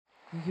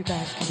You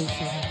guys can be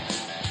seated.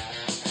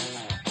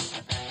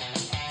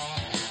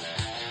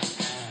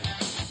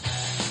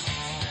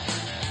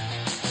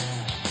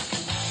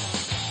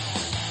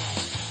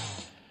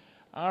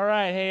 All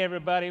right, hey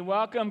everybody,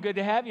 welcome. Good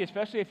to have you,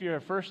 especially if you're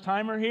a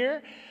first-timer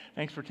here.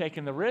 Thanks for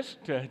taking the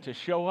risk to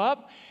show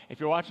up.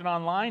 If you're watching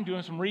online,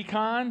 doing some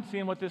recon,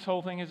 seeing what this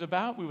whole thing is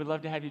about, we would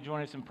love to have you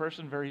join us in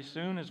person very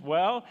soon as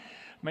well.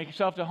 Make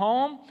yourself to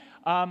home.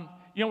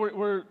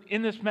 We're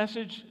in this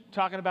message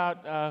talking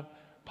about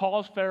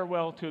Paul's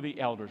farewell to the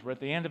elders. We're at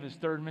the end of his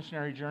third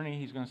missionary journey.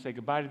 He's going to say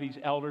goodbye to these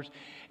elders.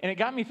 And it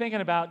got me thinking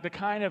about the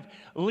kind of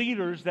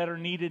leaders that are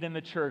needed in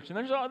the church. And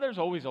there's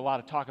always a lot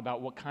of talk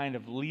about what kind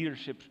of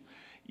leadership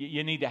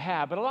you need to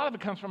have, but a lot of it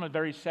comes from a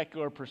very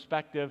secular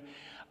perspective,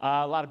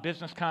 a lot of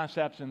business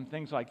concepts and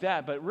things like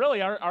that. But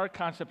really, our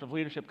concept of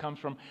leadership comes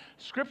from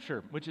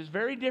Scripture, which is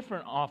very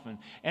different often.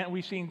 And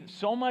we've seen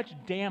so much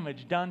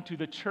damage done to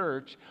the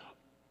church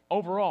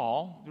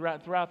overall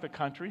throughout the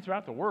country,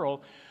 throughout the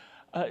world,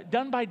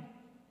 done by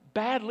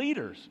bad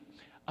leaders.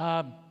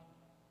 I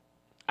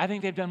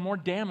think they've done more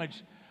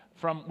damage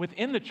from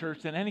within the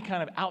church than any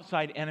kind of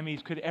outside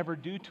enemies could ever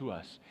do to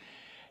us.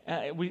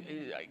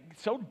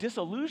 So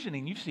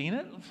disillusioning. You've seen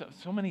it.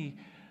 So many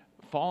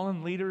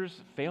fallen leaders,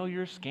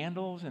 failures,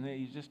 scandals, and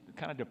it's just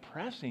kind of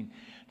depressing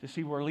to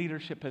see where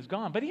leadership has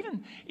gone. But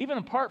even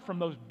apart from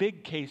those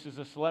big cases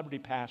of celebrity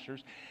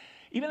pastors,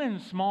 even in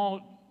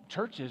small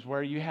churches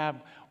where you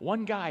have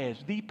one guy as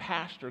the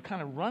pastor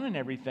kind of running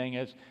everything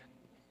as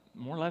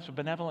more or less a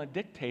benevolent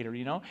dictator,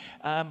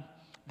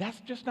 that's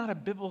just not a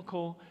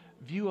biblical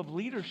view of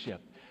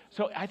leadership.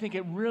 So I think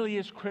it really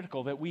is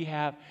critical that we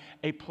have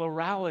a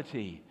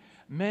plurality,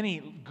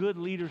 many good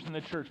leaders in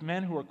the church,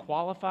 men who are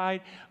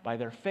qualified by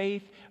their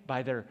faith,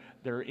 by their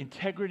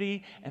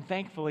integrity, and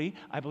thankfully,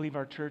 I believe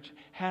our church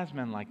has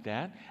men like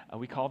that.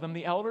 We call them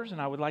the elders, and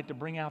I would like to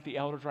bring out the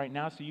elders right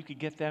now so you could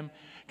get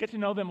to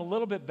know them a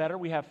little bit better.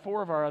 We have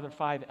 4 of our other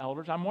 5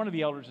 elders. I'm one of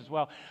the elders as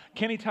well.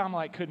 Kenny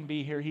Tomlite couldn't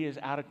be here. He is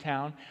out of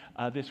town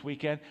this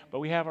weekend, but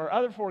we have our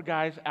other 4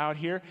 guys out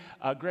here,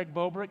 Greg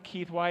Bobrick,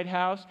 Keith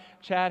Whitehouse,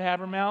 Chad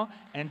Habermel,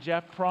 and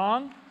Jeff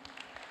Prong.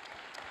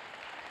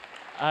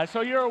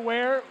 So you're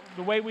aware,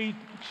 the way we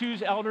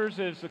choose elders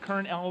is the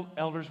current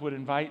elders would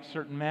invite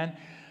certain men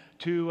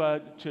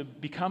to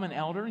become an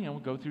elder. We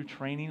go through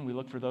training. We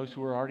look for those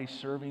who are already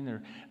serving.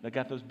 They've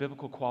got those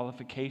biblical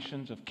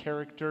qualifications of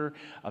character,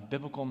 of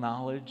biblical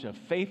knowledge, of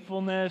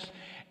faithfulness,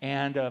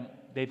 and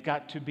they've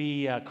got to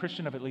be a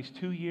Christian of at least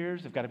 2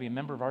 years. They've got to be a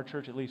member of our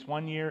church at least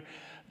 1 year.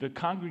 The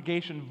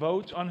congregation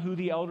votes on who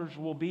the elders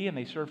will be, and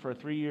they serve for a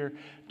 3-year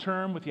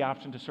term with the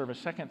option to serve a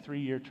second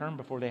 3-year term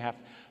before they have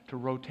to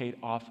rotate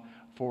off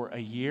for a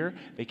year.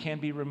 They can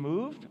be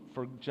removed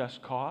for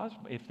just cause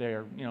if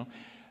they're,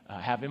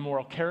 have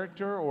immoral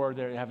character or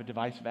they have a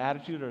divisive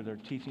attitude or they're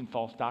teaching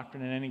false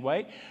doctrine in any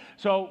way.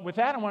 So with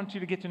that, I want you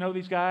to get to know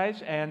these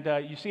guys, and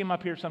you see them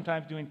up here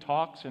sometimes doing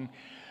talks and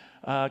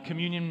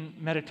communion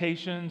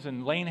meditations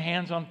and laying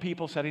hands on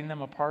people, setting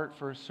them apart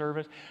for a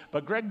service.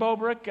 But Greg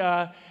Bobrick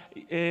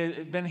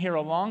has been here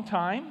a long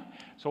time,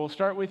 so we'll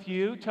start with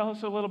you. Tell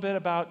us a little bit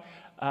about,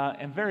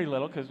 and very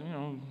little, because,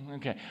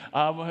 okay.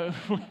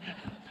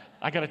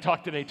 I got to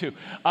talk today, too.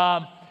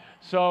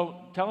 So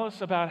tell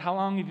us about how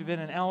long have you been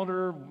an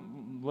elder, a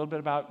little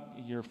bit about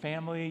your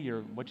family,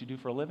 what you do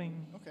for a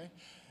living. Okay.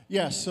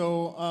 Yeah,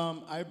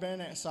 so I've been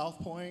at South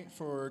Point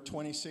for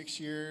 26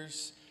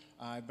 years.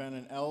 I've been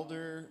an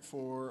elder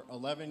for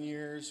 11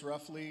 years,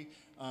 roughly.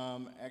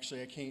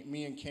 Actually,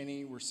 me and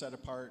Kenny were set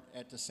apart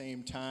at the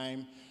same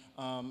time.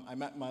 I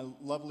met my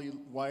lovely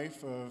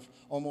wife of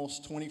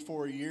almost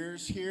 24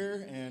 years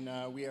here,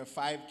 and we have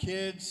 5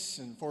 kids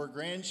and 4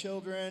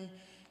 grandchildren.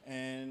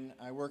 And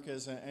I work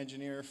as an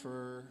engineer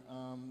for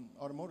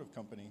automotive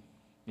company.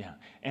 Yeah,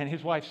 and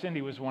his wife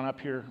Cindy was one up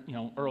here,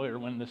 earlier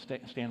when the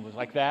stand was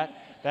like that.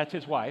 That's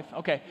his wife.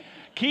 Okay,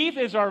 Keith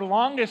is our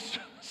longest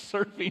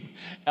serving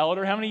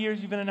elder. How many years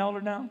have you been an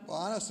elder now? Well,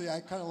 honestly, I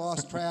kind of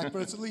lost track,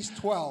 but it's at least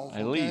 12.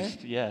 At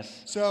least,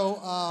 yes.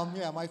 So,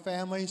 my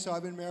family. So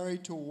I've been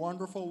married to a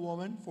wonderful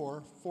woman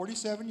for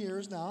 47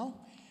 years now,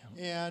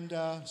 and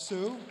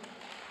Sue,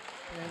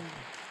 and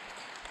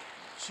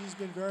she's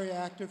been very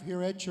active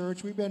here at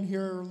church. We've been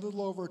here a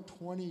little over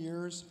 20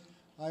 years,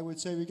 I would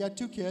say. We got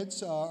 2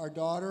 kids. Our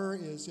daughter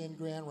is in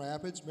Grand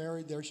Rapids,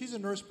 married there. She's a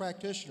nurse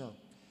practitioner.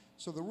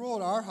 So the rule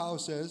at our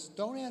house is,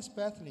 don't ask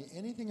Bethany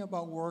anything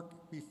about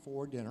work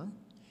before dinner.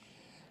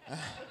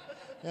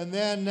 And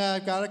then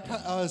I've got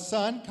a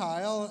son,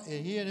 Kyle.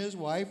 And he and his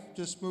wife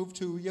just moved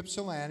to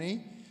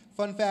Ypsilanti.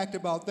 Fun fact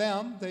about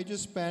them, they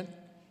just spent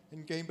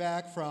and came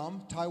back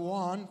from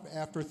Taiwan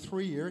after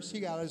 3 years.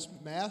 He got his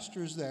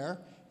master's there.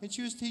 And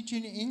she was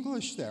teaching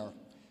English there.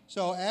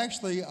 So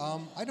actually,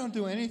 I don't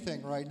do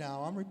anything right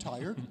now. I'm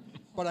retired.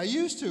 But I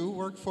used to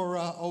work for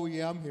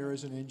OEM here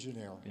as an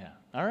engineer. Yeah.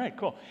 All right,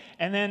 cool.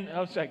 And then,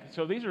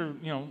 so these are,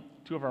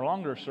 2 of our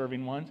longer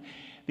serving ones.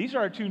 These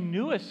are our 2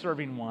 newest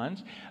serving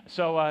ones.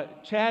 So,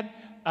 Chad,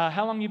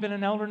 how long you been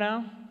an elder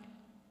now?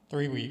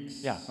 3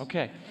 weeks. Yeah,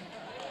 okay.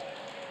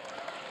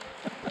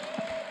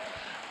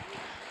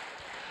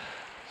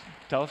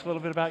 Tell us a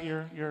little bit about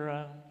your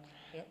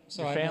Yep.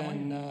 So Your I've family?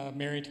 been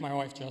married to my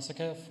wife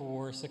Jessica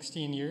for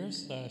 16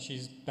 years.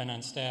 She's been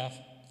on staff,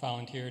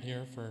 volunteered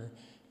here for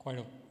quite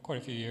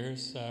a few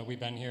years. We've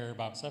been here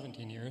about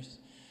 17 years,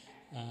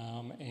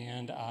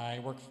 and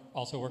I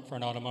also work for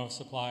an automotive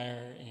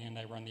supplier, and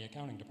I run the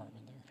accounting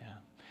department there.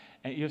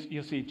 Yeah. And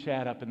you'll see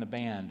Chad up in the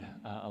band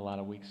a lot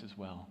of weeks as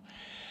well.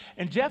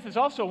 And Jeff is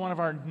also one of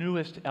our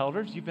newest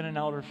elders. You've been an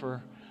elder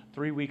for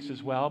 3 weeks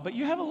as well, but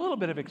you have a little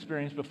bit of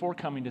experience before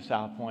coming to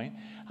South Point.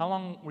 How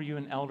long were you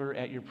an elder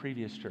at your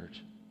previous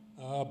church?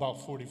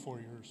 About 44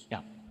 years. Yeah.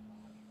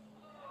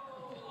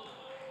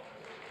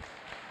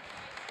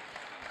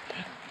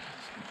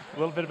 A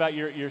little bit about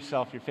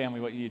yourself, your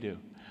family, what you do.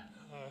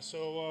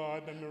 So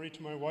I've been married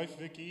to my wife,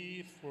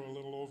 Vicki, for a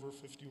little over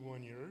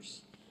 51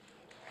 years.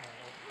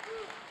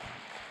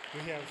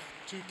 We have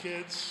 2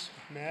 kids,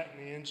 Matt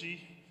and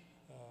Angie.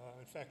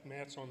 In fact,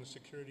 Matt's on the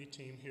security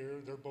team here.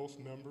 They're both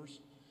members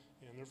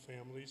and their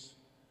families.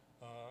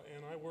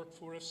 And I work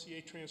for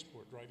FCA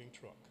Transport, driving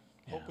truck.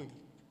 Yeah. Hoping to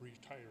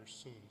retire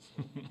soon.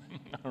 So.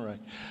 All right.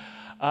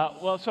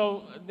 Well,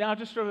 so now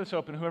just throw this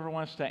open. Whoever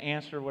wants to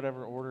answer,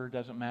 whatever order,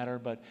 doesn't matter.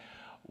 But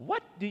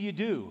what do you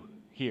do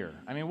here?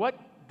 I mean, what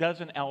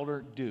does an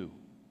elder do?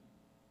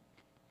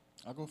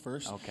 I'll go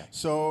first. Okay.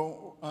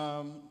 So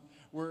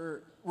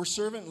we're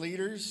servant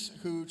leaders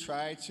who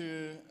try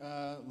to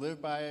live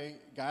by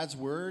God's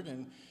word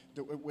and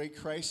the way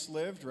Christ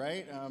lived,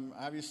 right?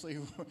 Obviously,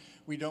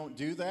 we don't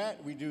do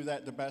that. We do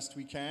that the best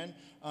we can.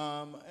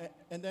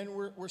 And then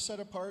we're set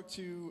apart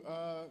to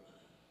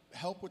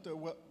help with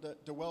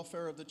the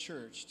welfare of the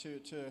church,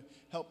 to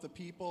help the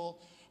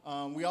people.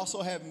 We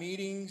also have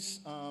meetings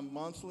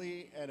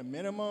monthly at a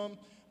minimum.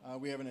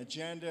 We have an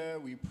agenda.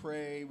 We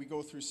pray. We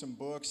go through some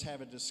books,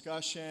 have a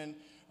discussion.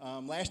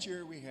 Last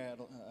year, we had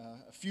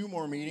a few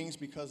more meetings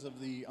because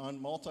of the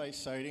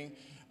multi-siting.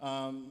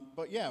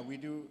 But yeah, we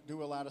do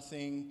a lot of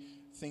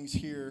things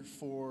here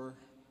for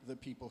the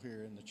people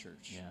here in the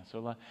church. Yeah, so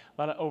a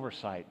lot of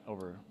oversight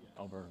over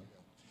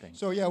things.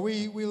 So yeah,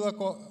 we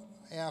look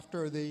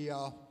after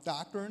the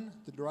doctrine,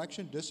 the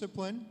direction,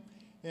 discipline,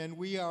 and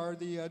we are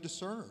the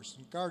discerners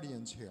and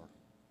guardians here.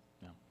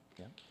 Yeah,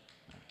 yeah.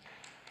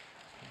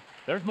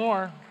 There's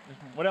more.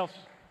 What else?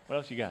 What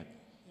else you got?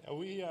 Yeah,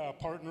 we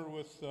partner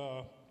with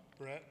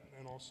Brett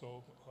and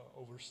also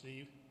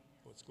oversee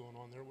what's going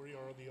on there. We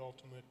are the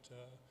ultimate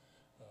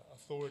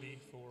authority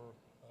for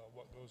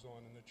what goes on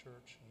in the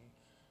church and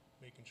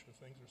making sure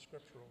things are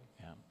scriptural.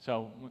 Yeah.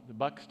 So the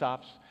buck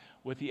stops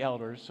with the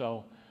elders.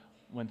 So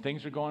when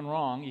things are going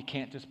wrong, you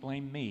can't just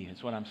blame me.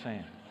 Is what I'm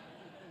saying.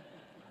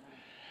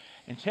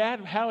 And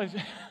Chad, how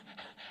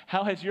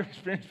has your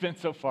experience been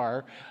so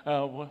far?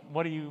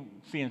 What are you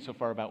seeing so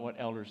far about what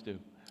elders do?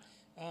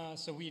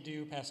 So we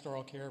do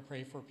pastoral care,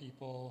 pray for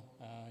people.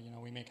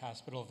 We make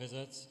hospital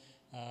visits.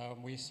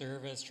 We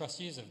serve as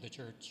trustees of the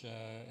church,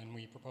 and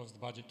we propose the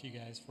budget to you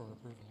guys for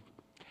approval.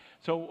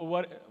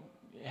 So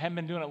haven't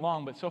been doing it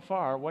long, but so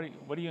far,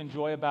 what do you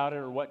enjoy about it,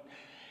 or what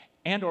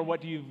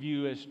do you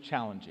view as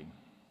challenging?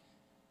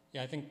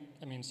 Yeah,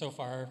 so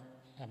far,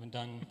 haven't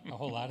done a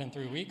whole lot in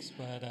 3 weeks,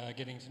 but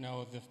getting to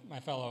know my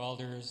fellow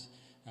elders,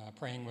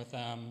 praying with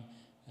them.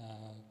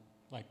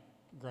 Like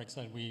Greg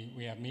said,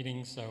 we have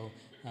meetings, so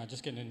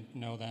just getting to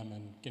know them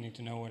and getting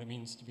to know what it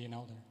means to be an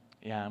elder.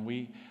 Yeah, and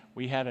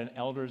we had an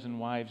elders and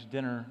wives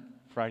dinner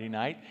Friday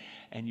night,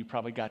 and you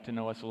probably got to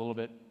know us a little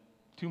bit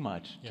too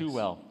much, yes. too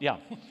well. Yeah,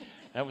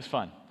 that was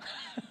fun.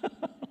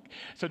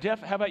 So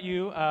Jeff, how about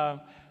you?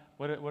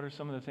 What are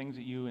some of the things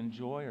that you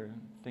enjoy or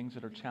things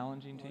that are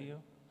challenging to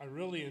you? I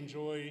really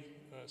enjoy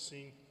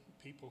seeing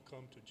people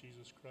come to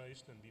Jesus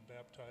Christ and be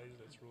baptized.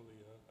 That's really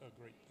a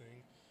great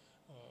thing.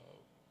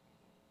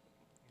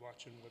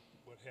 Watching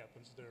what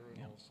happens there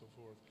and all so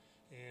forth.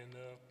 And,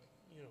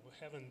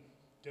 having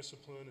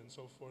discipline and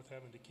so forth,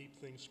 having to keep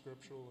things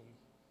scriptural and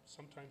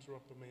sometimes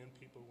reprimand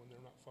people when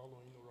they're not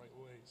following the right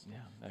ways. Yeah,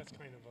 that's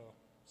kind of a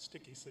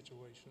sticky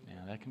situation.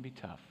 Yeah, that can be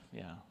tough.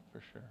 Yeah,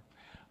 for sure.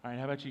 All right,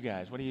 how about you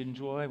guys? What do you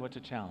enjoy? What's a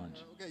challenge?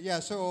 Okay, yeah,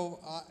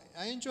 so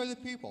I enjoy the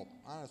people.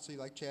 Honestly,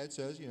 like Chad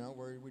says,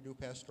 where we do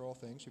pastoral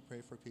things, we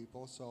pray for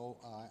people. So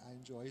I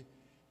enjoy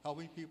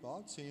helping people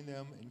out, seeing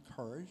them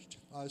encouraged.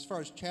 As far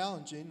as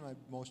challenging, my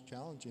most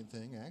challenging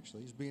thing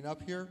actually is being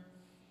up here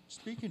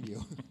speaking to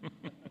you.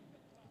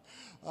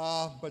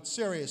 But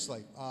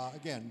seriously,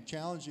 again,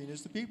 challenging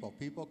is the people.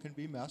 People can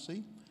be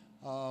messy.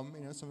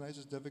 Sometimes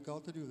it's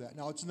difficult to do that.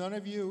 Now, it's none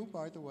of you,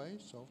 by the way,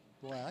 so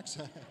relax.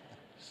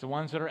 It's the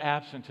ones that are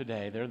absent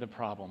today. They're the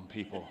problem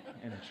people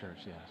in the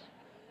church, yes.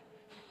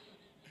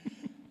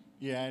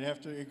 Yeah, I'd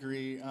have to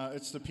agree.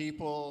 It's the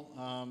people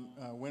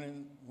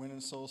winning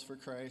souls for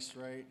Christ,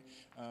 right?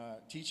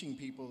 Teaching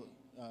people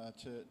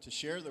to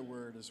share the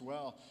word as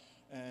well.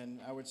 And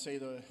I would say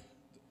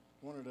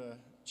one of the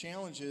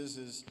challenges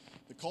is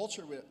the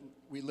culture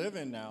we live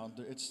in now.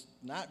 It's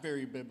not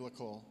very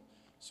biblical.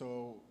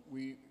 So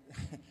we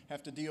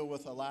have to deal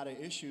with a lot of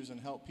issues and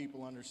help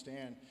people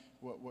understand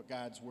what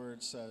God's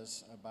word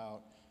says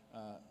about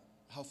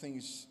how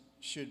things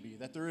should be,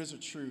 that there is a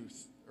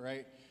truth,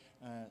 right?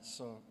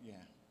 So, yeah.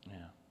 Yeah.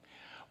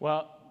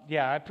 Well,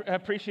 yeah, I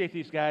appreciate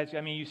these guys.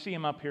 I mean, you see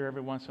them up here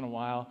every once in a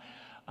while,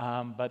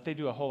 but they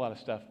do a whole lot of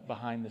stuff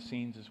behind the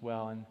scenes as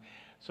well. And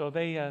so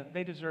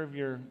they deserve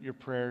your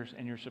prayers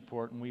and your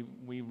support, and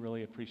we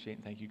really appreciate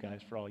and thank you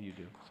guys for all you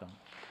do. So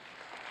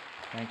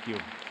thank you.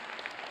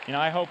 You know,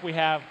 I hope we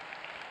have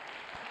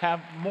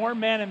more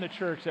men in the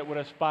church that would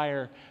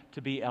aspire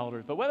to be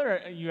elders. But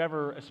whether you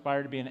ever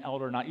aspire to be an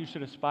elder or not, you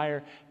should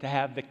aspire to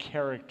have the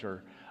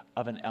character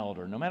of an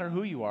elder, no matter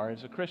who you are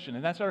as a Christian.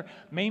 And that's our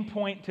main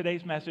point in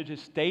today's message,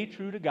 is stay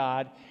true to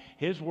God,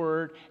 His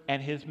Word, and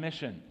His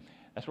mission.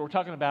 That's what we're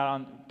talking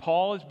about.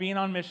 Paul is being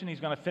on mission. He's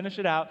going to finish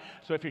it out.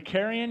 So if you're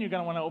carrying, you're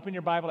going to want to open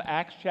your Bible to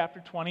Acts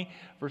chapter 20,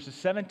 verses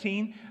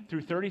 17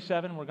 through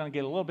 37. We're going to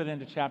get a little bit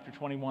into chapter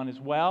 21 as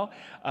well.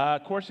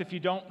 Of course, if you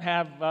don't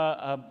have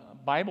a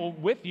Bible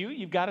with you,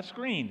 you've got a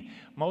screen.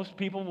 Most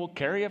people will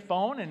carry a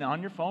phone, and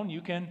on your phone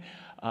you can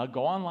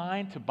go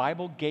online to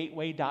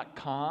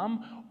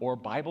BibleGateway.com or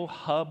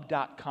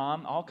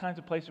BibleHub.com, all kinds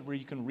of places where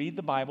you can read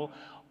the Bible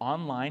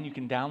online. You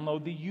can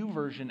download the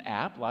YouVersion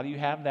app. A lot of you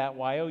have that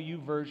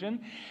YOU version.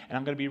 And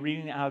I'm going to be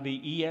reading out of the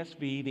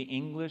ESV, the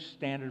English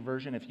Standard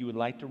Version, if you would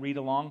like to read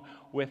along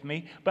with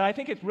me. But I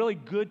think it's really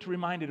good to be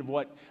reminded of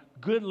what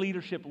good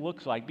leadership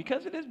looks like,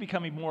 because it is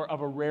becoming more of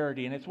a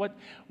rarity, and it's what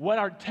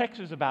our text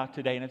is about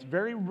today, and it's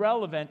very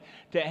relevant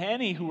to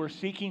any who are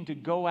seeking to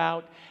go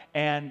out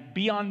and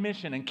be on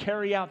mission and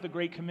carry out the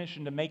Great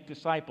Commission to make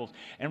disciples.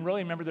 And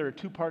really, remember, there are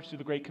two parts to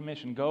the Great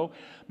Commission. Go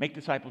make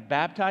disciples,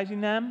 baptizing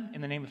them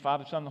in the name of the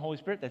Father, Son, and the Holy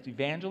Spirit. That's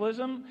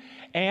evangelism.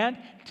 And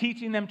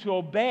teaching them to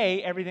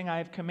obey everything I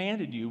have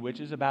commanded you, which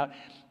is about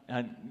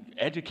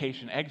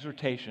education,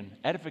 exhortation,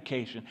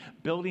 edification,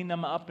 building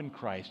them up in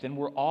Christ. And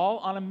we're all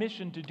on a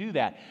mission to do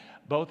that,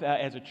 both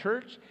as a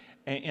church,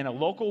 in a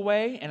local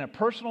way, in a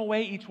personal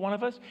way, each one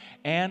of us,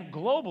 and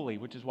globally,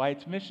 which is why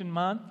it's Mission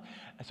Month.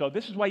 So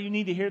this is why you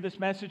need to hear this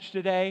message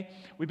today.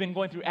 We've been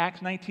going through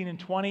Acts 19 and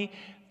 20,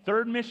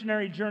 third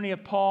missionary journey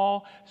of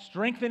Paul,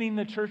 strengthening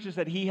the churches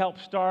that he helped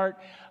start.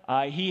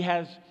 He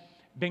has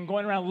been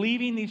going around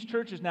leaving these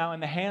churches now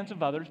in the hands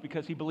of others,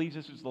 because he believes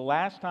this is the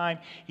last time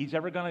he's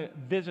ever going to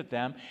visit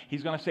them.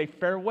 He's going to say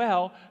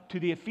farewell to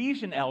the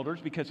Ephesian elders,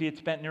 because he had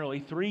spent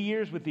nearly 3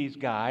 years with these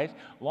guys,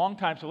 long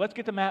time. So let's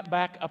get the map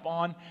back up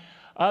on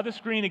the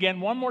screen again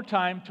one more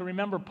time to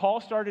remember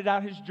Paul started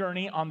out his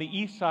journey on the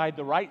east side,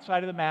 the right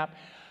side of the map.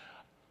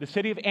 The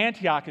city of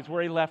Antioch is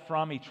where he left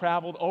from. He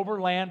traveled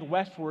overland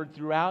westward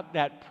throughout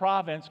that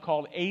province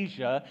called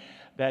Asia,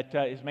 that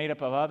is made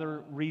up of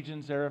other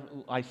regions there,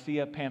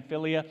 Lycia,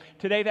 Pamphylia.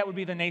 Today, that would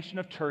be the nation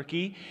of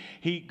Turkey.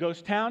 He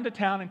goes town to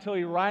town until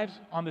he arrives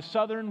on the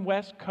southern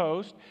west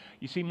coast.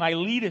 You see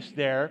Miletus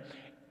there.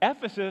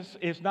 Ephesus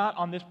is not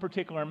on this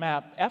particular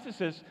map.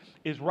 Ephesus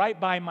is right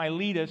by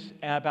Miletus,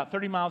 about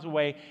 30 miles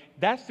away.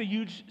 That's the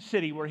huge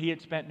city where he had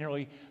spent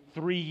nearly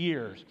 3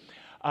 years.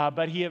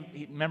 But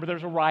remember,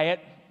 there's a riot.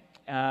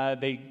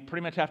 They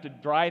pretty much have to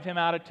drive him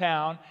out of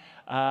town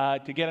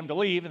to get him to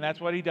leave, and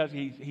that's what he does.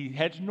 He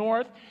heads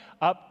north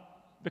up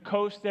the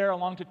coast there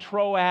along to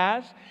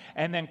Troas,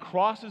 and then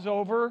crosses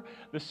over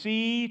the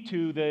sea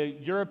to the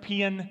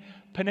European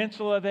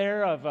peninsula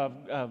there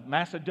of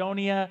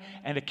Macedonia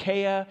and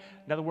Achaia.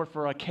 Another word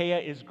for Achaia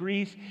is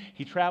Greece.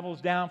 He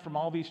travels down from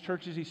all these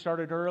churches he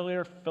started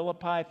earlier,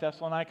 Philippi,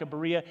 Thessalonica,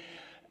 Berea,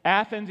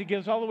 Athens. He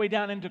goes all the way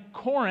down into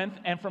Corinth,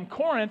 and from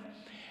Corinth,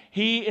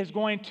 he is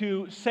going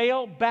to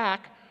sail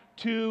back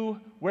to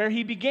where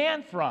he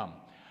began from.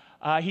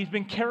 He's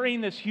been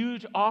carrying this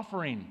huge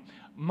offering,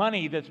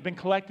 money that's been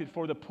collected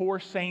for the poor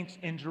saints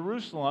in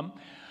Jerusalem.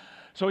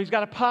 So he's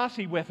got a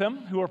posse with him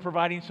who are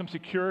providing some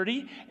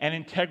security and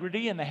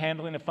integrity in the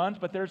handling of funds,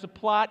 but there's a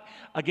plot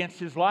against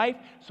his life,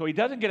 so he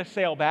doesn't get a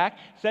sail back.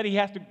 Instead, he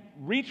has to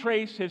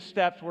retrace his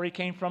steps where he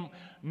came from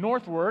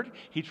northward.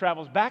 He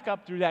travels back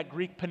up through that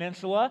Greek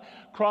peninsula,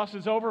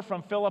 crosses over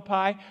from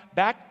Philippi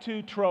back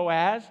to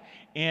Troas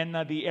in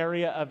the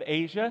area of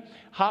Asia,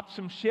 hops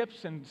some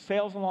ships and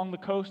sails along the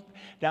coast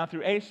down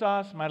through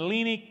Assos,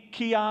 Mytilene,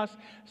 Chios,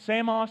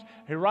 Samos.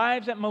 He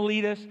arrives at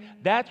Miletus.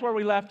 That's where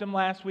we left him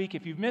last week.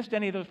 If you've missed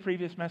any of those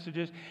previous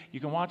messages, you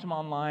can watch them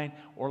online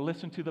or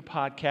listen to the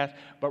podcast.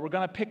 But we're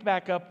going to pick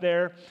back up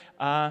there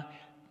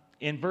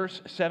in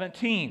verse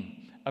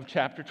 17 of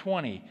chapter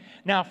 20.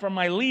 Now, from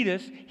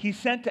Miletus, he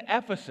sent to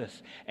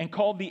Ephesus and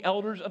called the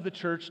elders of the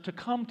church to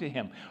come to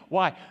him.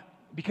 Why?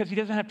 Because he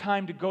doesn't have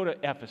time to go to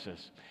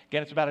Ephesus.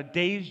 Again, it's about a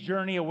day's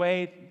journey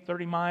away,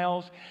 30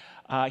 miles.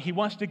 He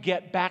wants to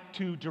get back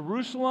to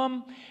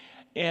Jerusalem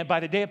and by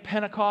the day of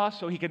Pentecost,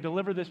 so he can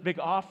deliver this big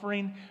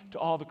offering to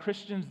all the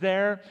Christians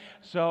there.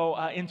 So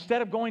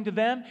instead of going to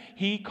them,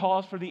 he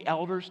calls for the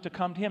elders to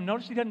come to him.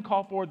 Notice he doesn't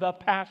call for the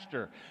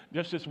pastor,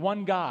 just this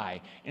one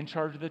guy in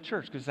charge of the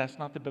church, because that's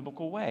not the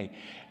biblical way.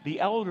 The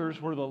elders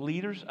were the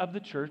leaders of the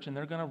church, and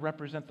they're going to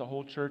represent the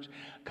whole church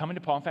coming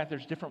to Paul. In fact,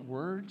 there's different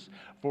words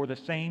for the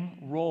same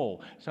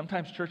role.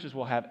 Sometimes churches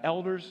will have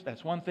elders,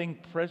 that's one thing,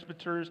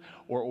 presbyters,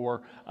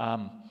 or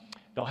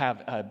they'll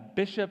have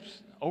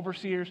bishops,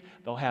 overseers,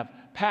 they'll have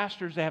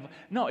pastors,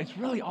 no, it's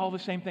really all the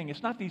same thing.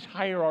 It's not these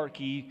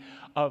hierarchy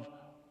of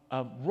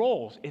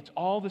roles. It's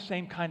all the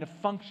same kind of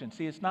function.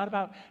 See, it's not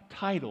about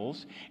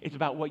titles. It's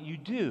about what you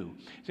do.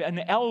 See, an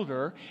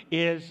elder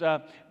is,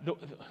 the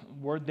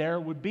word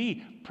there would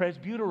be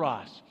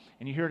presbyteros.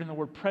 And you hear it in the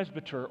word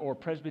presbyter or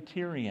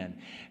Presbyterian.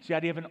 It's the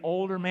idea of an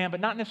older man, but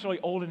not necessarily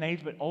old in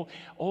age, but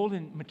old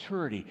in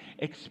maturity,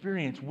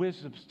 experience,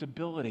 wisdom,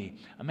 stability,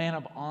 a man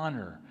of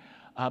honor.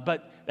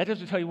 But that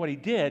doesn't tell you what he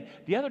did.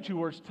 The other two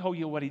words tell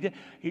you what he did.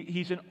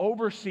 He's an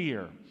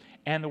overseer,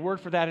 and the word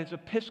for that is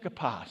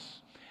episkopos.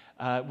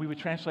 We would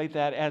translate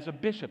that as a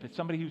bishop. It's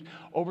somebody who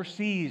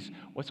oversees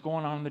what's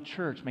going on in the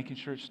church, making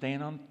sure it's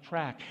staying on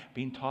track,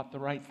 being taught the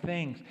right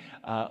things,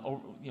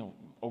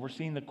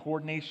 overseeing the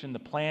coordination, the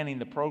planning,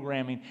 the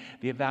programming,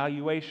 the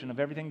evaluation of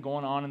everything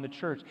going on in the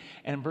church.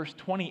 And in verse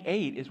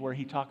 28 is where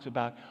he talks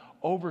about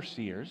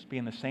overseers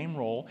being the same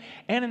role.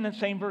 And in the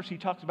same verse, he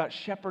talks about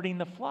shepherding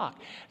the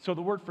flock. So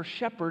the word for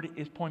shepherd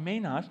is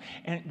poimenos,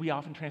 and we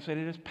often translate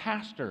it as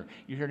pastor.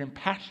 You hear it in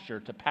pasture,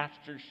 to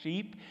pasture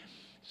sheep.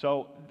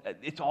 So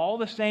it's all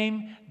the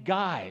same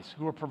guys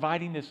who are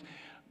providing this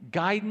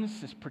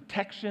guidance, this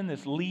protection,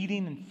 this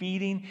leading and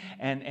feeding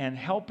and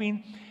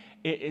helping.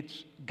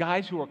 It's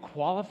guys who are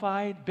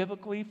qualified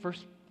biblically. 1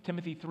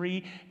 Timothy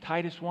 3,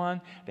 Titus 1,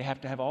 they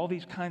have to have all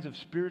these kinds of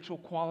spiritual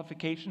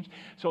qualifications.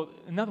 So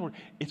in other words,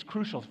 it's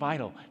crucial, it's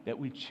vital that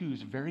we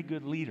choose very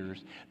good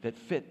leaders that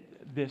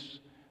fit this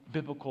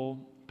biblical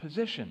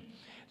position.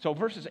 So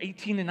verses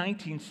 18 and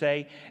 19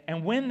 say,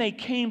 and when they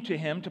came to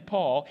him, to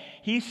Paul,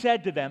 he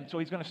said to them, so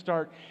he's going to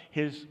start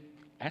his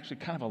actually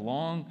kind of a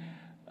long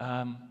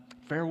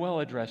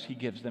farewell address he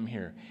gives them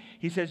here.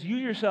 He says, you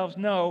yourselves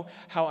know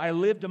how I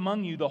lived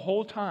among you the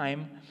whole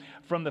time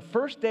from the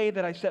first day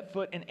that I set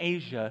foot in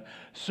Asia,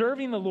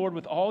 serving the Lord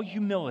with all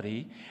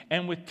humility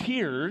and with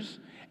tears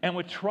and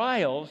with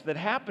trials that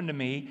happened to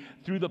me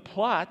through the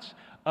plots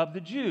of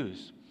the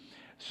Jews.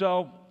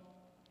 So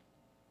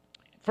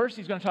first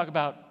he's going to talk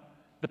about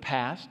the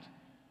past,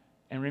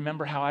 and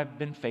remember how I've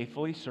been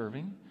faithfully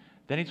serving.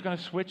 Then he's going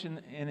to switch in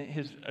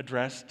his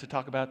address to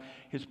talk about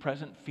his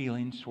present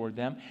feelings toward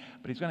them,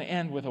 but he's going to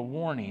end with a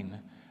warning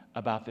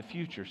about the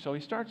future. So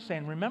he starts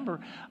saying, remember,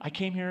 I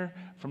came here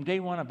from day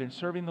one. I've been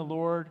serving the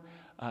Lord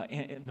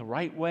in the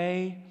right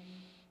way.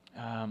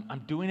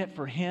 I'm doing it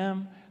for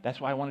Him. That's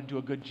why I want to do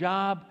a good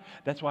job.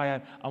 That's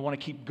why I want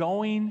to keep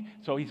going.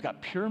 So he's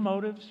got pure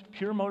motives,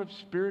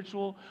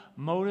 spiritual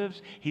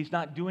motives. He's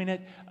not doing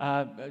it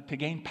to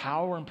gain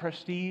power and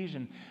prestige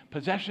and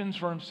possessions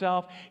for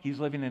himself. He's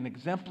living an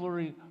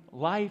exemplary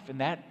life, and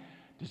that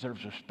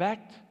deserves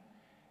respect.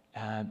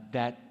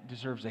 That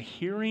deserves a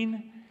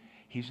hearing.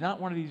 He's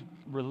not one of these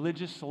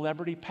religious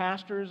celebrity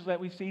pastors that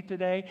we see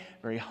today.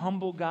 Very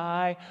humble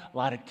guy, a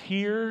lot of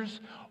tears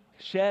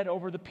shed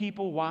over the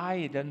people. Why?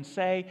 It doesn't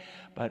say,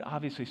 but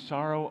obviously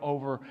sorrow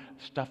over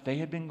stuff they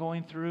had been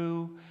going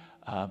through,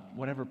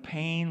 whatever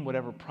pain,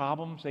 whatever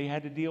problems they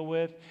had to deal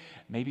with,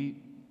 maybe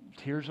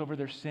tears over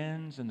their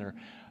sins and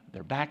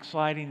their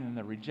backsliding and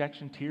their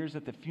rejection, tears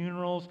at the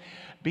funerals.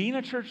 Being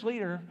a church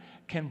leader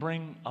can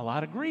bring a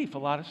lot of grief, a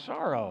lot of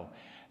sorrow.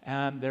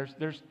 And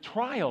there's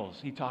trials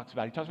he talks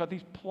about. He talks about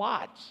these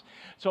plots.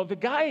 So the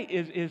guy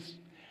is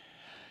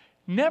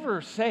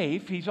never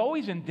safe. He's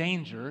always in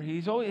danger.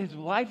 His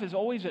life is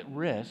always at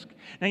risk.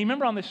 Now, you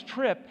remember on this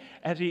trip,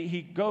 as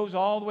he goes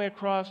all the way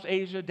across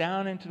Asia,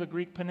 down into the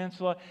Greek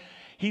peninsula,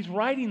 he's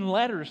writing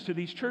letters to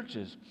these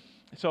churches.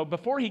 So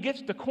before he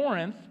gets to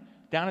Corinth,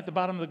 down at the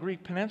bottom of the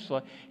Greek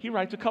peninsula, he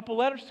writes a couple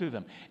letters to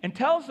them and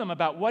tells them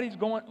about what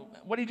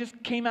he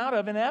just came out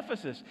of in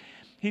Ephesus.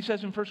 He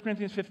says in 1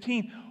 Corinthians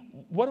 15,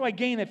 what do I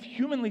gain if,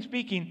 humanly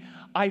speaking,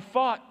 I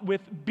fought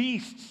with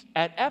beasts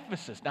at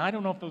Ephesus? Now, I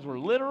don't know if those were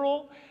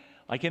literal,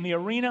 like in the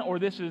arena, or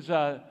this is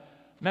a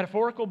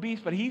metaphorical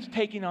beast, but he's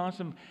taking on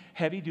some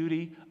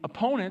heavy-duty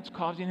opponents,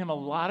 causing him a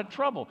lot of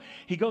trouble.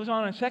 He goes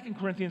on in 2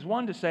 Corinthians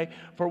 1 to say,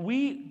 for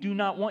we do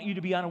not want you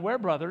to be unaware,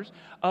 brothers,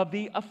 of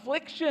the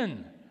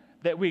affliction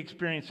that we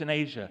experienced in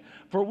Asia.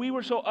 For we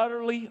were so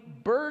utterly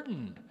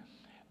burdened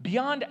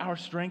beyond our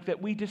strength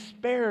that we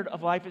despaired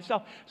of life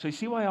itself. So you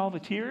see why all the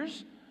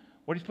tears?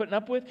 What he's putting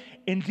up with?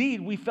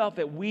 Indeed, we felt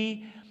that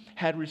we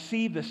had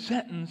received the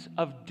sentence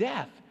of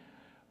death.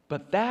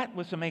 But that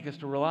was to make us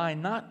to rely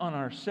not on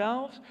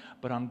ourselves,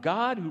 but on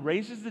God who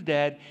raises the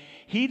dead.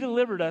 He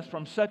delivered us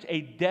from such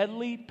a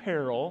deadly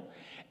peril,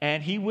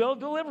 and He will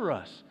deliver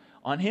us.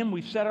 On Him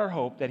we've set our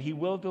hope that He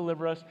will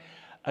deliver us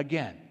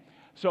again.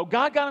 So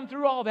God got him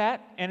through all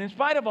that, and in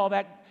spite of all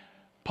that,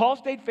 Paul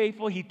stayed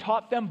faithful. He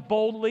taught them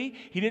boldly.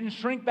 He didn't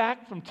shrink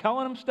back from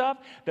telling them stuff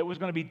that was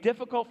going to be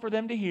difficult for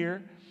them to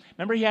hear.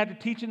 Remember, he had to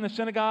teach in the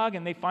synagogue,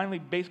 and they finally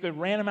basically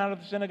ran him out of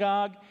the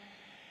synagogue.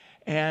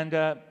 And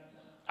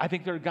I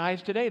think there are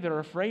guys today that are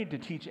afraid to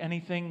teach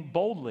anything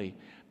boldly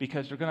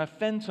because they're going to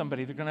offend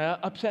somebody. They're going to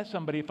upset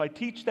somebody. If I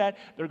teach that,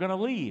 they're going to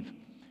leave.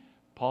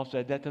 Paul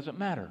said, that doesn't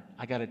matter.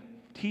 I got to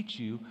teach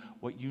you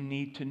what you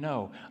need to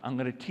know. I'm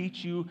going to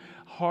teach you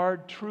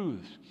hard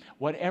truths,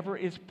 whatever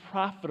is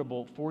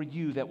profitable for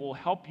you that will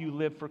help you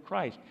live for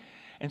Christ.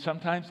 And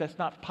sometimes that's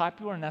not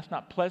popular and that's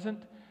not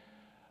pleasant,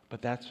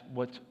 but that's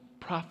what's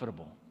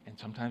profitable. And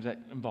sometimes that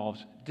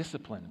involves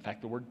discipline. In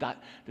fact, the word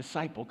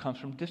disciple comes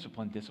from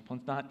discipline.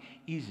 Discipline's not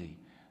easy,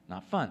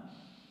 not fun.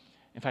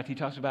 In fact, he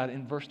talks about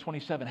in verse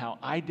 27 how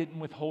I didn't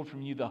withhold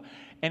from you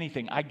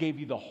anything. I gave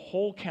you the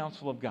whole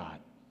counsel of God,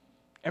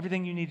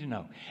 everything you need to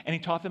know. And he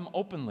taught them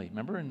openly,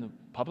 remember,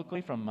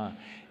 publicly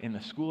in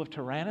the school of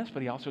Tyrannus,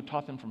 but he also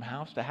taught them from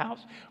house to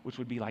house, which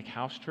would be like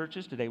house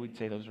churches. Today we'd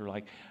say those are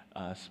like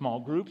small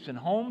groups in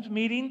homes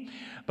meeting.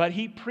 But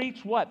he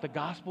preached what? The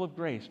gospel of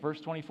grace. Verse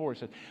 24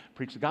 says,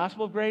 preach the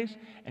gospel of grace.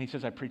 And he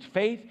says, I preach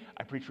faith,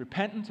 I preach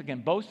repentance.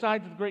 Again, both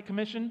sides of the Great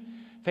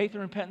Commission, faith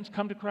and repentance,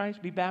 come to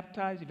Christ, be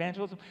baptized,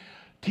 evangelism.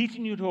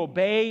 Teaching you to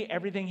obey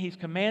everything he's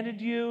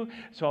commanded you.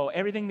 So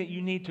everything that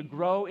you need to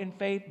grow in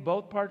faith,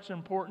 both parts are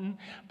important.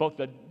 Both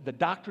the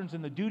doctrines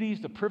and the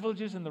duties, the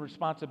privileges and the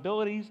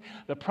responsibilities,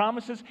 the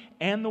promises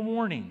and the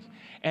warnings.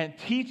 And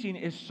teaching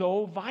is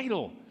so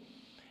vital.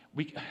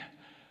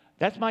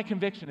 That's my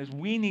conviction, is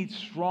we need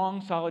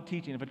strong, solid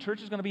teaching. If a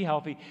church is going to be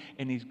healthy,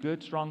 it needs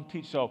good, strong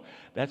teaching. So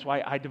that's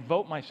why I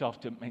devote myself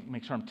to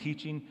make sure I'm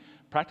teaching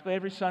practically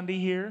every Sunday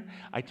here.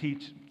 I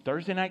teach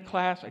Thursday night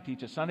class. I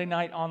teach a Sunday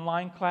night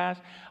online class.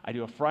 I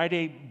do a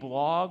Friday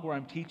blog where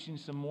I'm teaching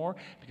some more,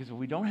 because if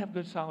we don't have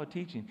good, solid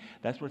teaching,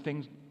 that's where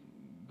things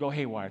go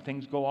haywire.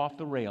 Things go off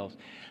the rails.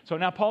 So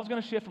now Paul's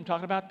going to shift from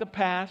talking about the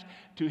past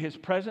to his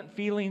present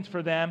feelings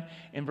for them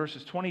in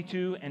verses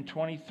 22 and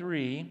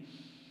 23.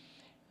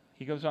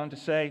 He goes on to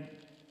say,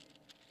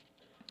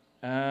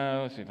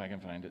 let's see if I can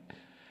find it.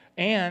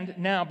 And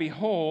now,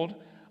 behold,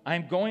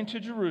 I'm going to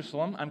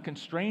Jerusalem. I'm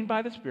constrained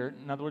by the Spirit.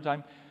 In other words,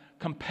 I'm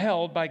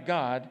compelled by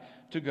God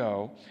to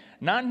go,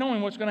 not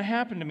knowing what's going to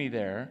happen to me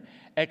there,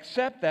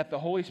 except that the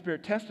Holy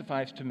Spirit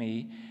testifies to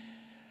me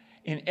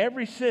in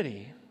every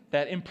city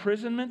that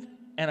imprisonment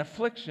and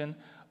affliction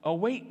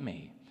await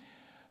me.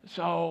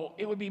 So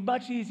it would be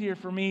much easier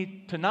for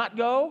me to not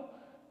go,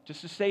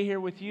 just to stay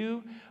here with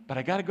you, but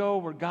I got to go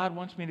where God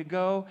wants me to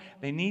go.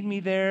 They need me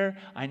there.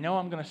 I know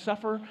I'm going to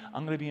suffer.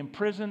 I'm going to be in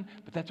prison,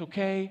 but that's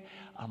okay.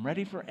 I'm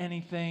ready for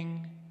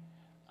anything.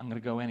 I'm going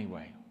to go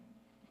anyway.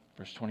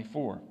 Verse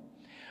 24.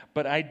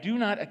 But I do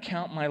not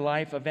account my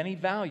life of any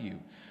value,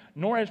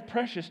 nor as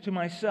precious to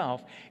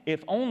myself,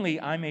 if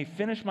only I may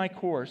finish my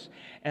course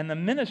and the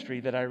ministry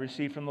that I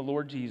received from the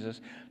Lord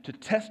Jesus to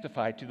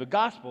testify to the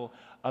gospel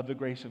of the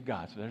grace of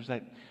God. So there's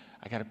that.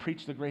 I got to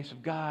preach the grace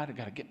of God. I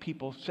got to get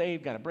people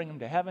saved. Got to bring them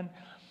to heaven.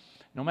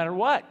 No matter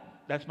what,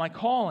 that's my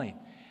calling.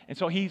 And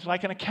so he's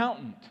like an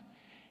accountant.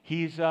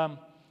 He's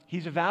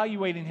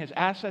evaluating his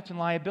assets and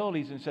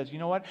liabilities and says, you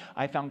know what?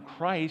 I found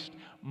Christ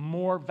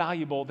more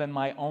valuable than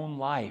my own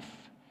life.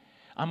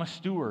 I'm a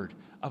steward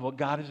of what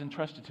God has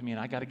entrusted to me, and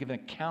I got to give an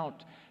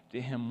account to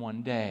him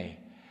one day.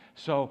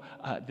 So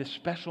this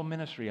special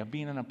ministry of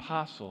being an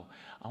apostle,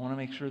 I want to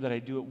make sure that I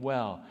do it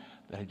well,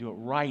 that I do it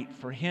right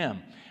for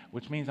him,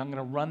 which means I'm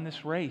going to run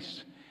this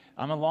race.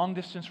 I'm a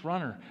long-distance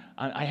runner.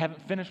 I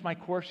haven't finished my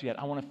course yet.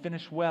 I want to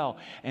finish well.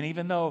 And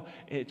even though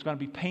it's going to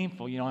be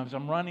painful, as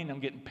I'm running, I'm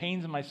getting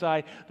pains in my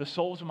side, the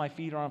soles of my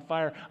feet are on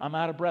fire, I'm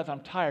out of breath,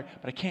 I'm tired,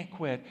 but I can't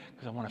quit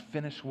because I want to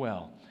finish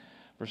well.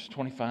 Verses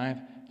 25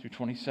 through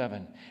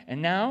 27.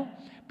 And now,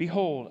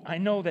 behold, I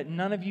know that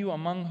none of you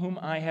among whom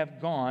I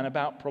have gone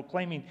about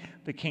proclaiming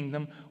the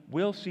kingdom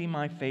will see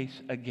my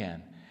face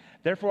again.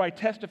 Therefore, I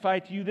testify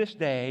to you this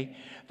day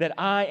that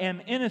I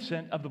am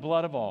innocent of the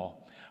blood of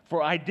all.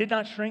 For I did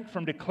not shrink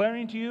from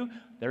declaring to you,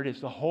 there it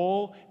is, the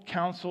whole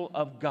counsel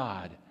of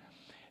God.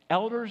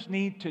 Elders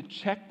need to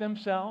check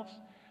themselves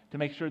to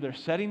make sure they're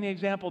setting the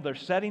example, they're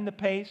setting the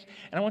pace.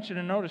 And I want you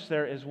to notice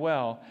there as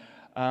well,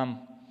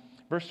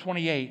 verse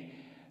 28,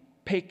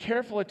 pay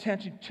careful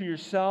attention to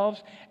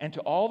yourselves and to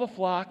all the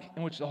flock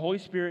in which the Holy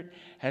Spirit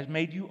has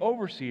made you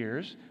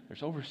overseers.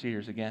 There's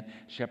overseers again.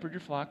 Shepherd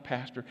your flock,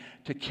 pastor,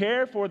 to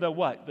care for the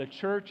what? The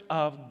church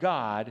of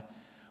God,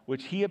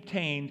 which he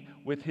obtained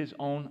with his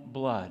own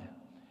blood.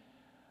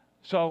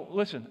 So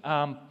listen,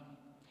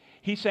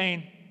 he's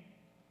saying,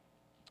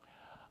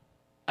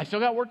 I still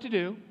got work to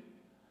do.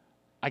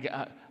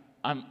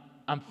 I'm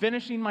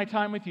finishing my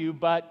time with you,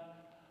 but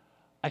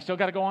I still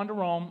got to go on to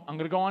Rome. I'm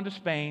going to go on to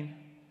Spain.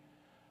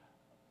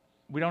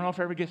 We don't know if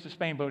he ever gets to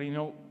Spain, but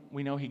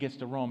we know he gets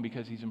to Rome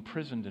because he's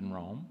imprisoned in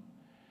Rome.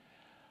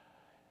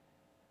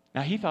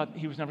 Now, he thought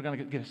he was never going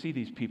to get to see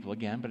these people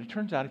again, but it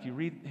turns out if you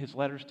read his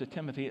letters to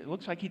Timothy, it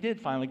looks like he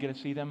did finally get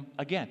to see them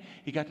again.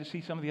 He got to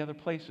see some of the other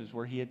places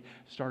where he had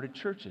started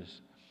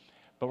churches.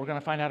 But we're going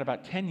to find out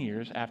about 10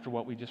 years after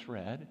what we just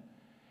read,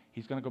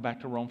 he's going to go back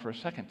to Rome for a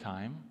second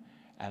time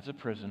as a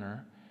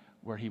prisoner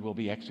where he will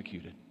be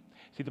executed.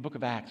 See, the book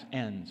of Acts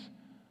ends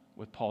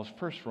with Paul's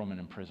first Roman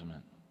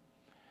imprisonment.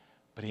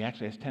 But he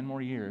actually has 10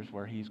 more years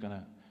where he's going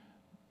to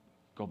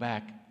go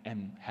back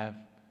and have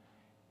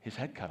his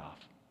head cut off.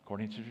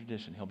 According to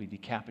tradition, he'll be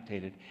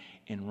decapitated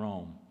in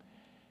Rome.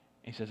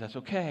 He says, that's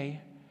okay.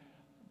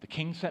 The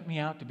king sent me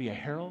out to be a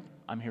herald.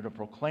 I'm here to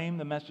proclaim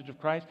the message of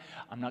Christ.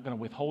 I'm not going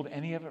to withhold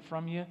any of it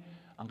from you.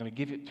 I'm going to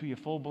give it to you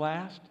full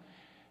blast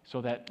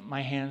so that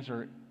my hands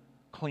are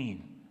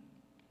clean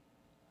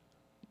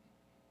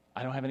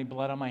I don't have any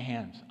blood on my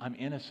hands. I'm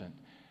innocent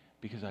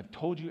because I've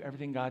told you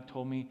everything God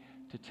told me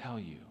to tell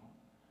you.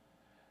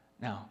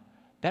 Now,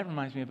 that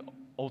reminds me of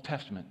Old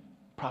Testament,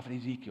 prophet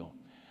Ezekiel.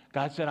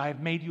 God said, I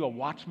have made you a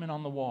watchman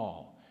on the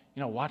wall.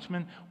 You know,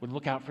 watchmen would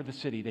look out for the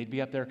city. They'd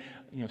be up there,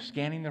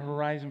 scanning the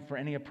horizon for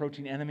any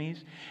approaching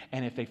enemies.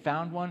 And if they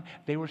found one,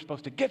 they were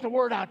supposed to get the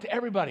word out to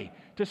everybody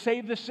to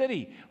save the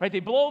city, right?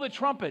 They blow the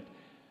trumpet,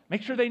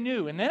 make sure they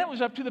knew. And then it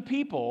was up to the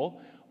people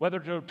whether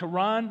to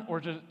run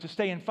or to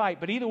stay and fight.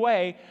 But either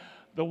way,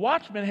 the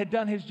watchman had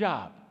done his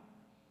job.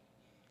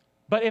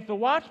 But if the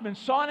watchman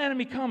saw an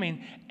enemy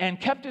coming and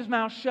kept his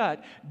mouth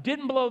shut,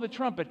 didn't blow the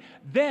trumpet,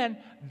 then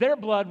their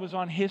blood was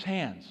on his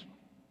hands.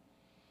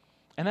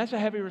 And that's a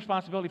heavy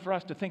responsibility for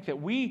us to think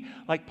that we,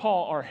 like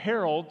Paul, are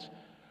heralds,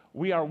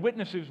 we are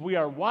witnesses, we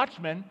are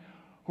watchmen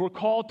who are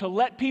called to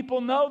let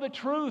people know the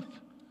truth,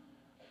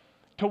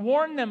 to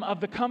warn them of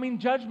the coming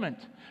judgment,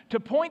 to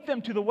point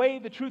them to the way,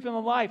 the truth, and the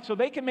life so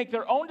they can make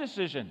their own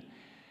decision.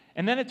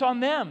 And then it's on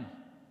them.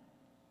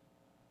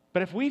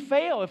 But if we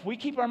fail, if we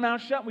keep our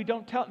mouth shut, we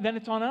don't tell, then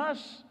it's on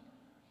us.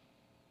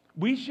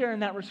 We share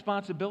in that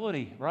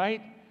responsibility,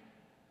 right?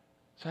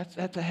 So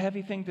that's a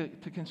heavy thing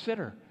to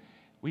consider.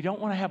 We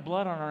don't want to have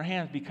blood on our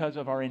hands because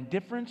of our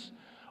indifference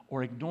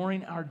or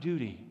ignoring our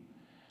duty.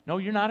 No,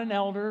 you're not an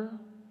elder.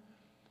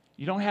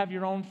 You don't have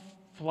your own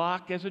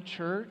flock as a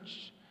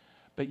church,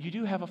 but you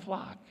do have a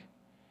flock.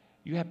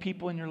 You have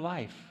people in your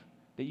life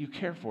that you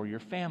care for, your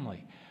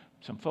family,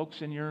 some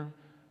folks in your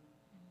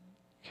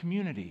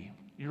community,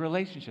 your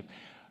relationship,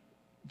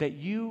 that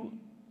you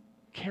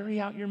carry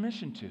out your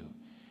mission to.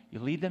 You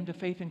lead them to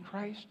faith in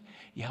Christ.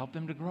 You help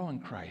them to grow in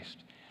Christ,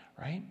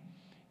 right?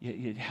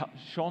 You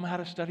show them how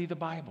to study the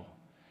Bible.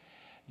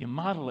 You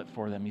model it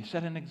for them. You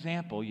set an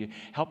example. You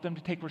help them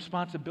to take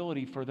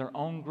responsibility for their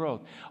own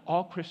growth.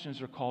 All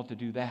Christians are called to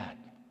do that.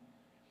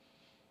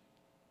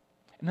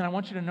 And then I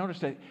want you to notice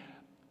that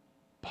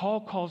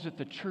Paul calls it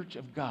the church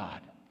of God.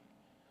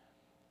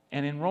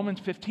 And in Romans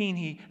 16,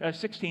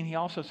 he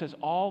also says,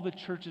 all the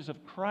churches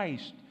of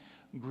Christ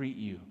greet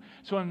you.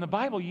 So in the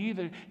Bible, you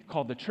either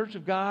called the church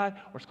of God,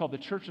 or it's called the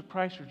church of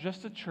Christ, or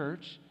just the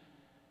church.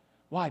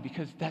 Why?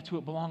 Because that's who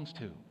it belongs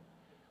to.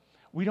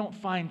 We don't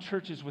find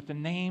churches with the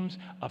names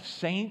of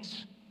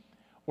saints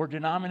or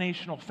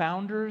denominational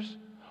founders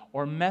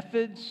or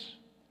methods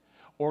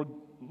or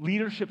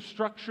leadership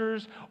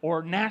structures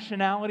or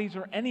nationalities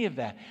or any of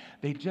that.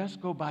 They just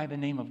go by the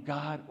name of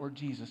God or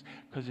Jesus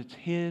because it's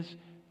His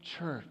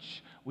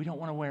church. We don't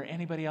want to wear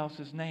anybody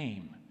else's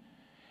name.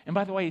 And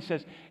by the way, he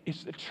says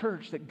it's the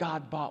church that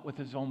God bought with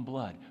His own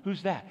blood.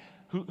 Who's that?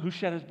 Who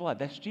shed His blood?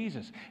 That's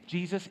Jesus.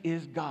 Jesus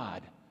is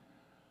God.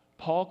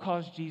 Paul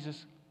calls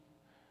Jesus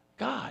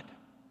God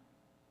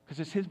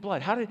because it's His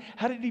blood. How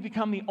did He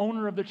become the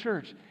owner of the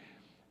church?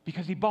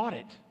 Because He bought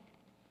it.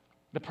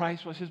 The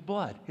price was His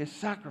blood, His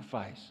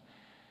sacrifice.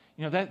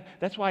 You know,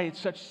 that's why it's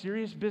such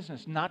serious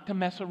business not to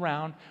mess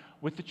around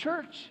with the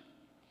church,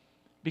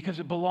 because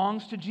it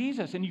belongs to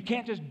Jesus, and you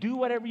can't just do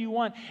whatever you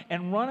want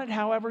and run it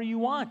however you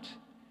want.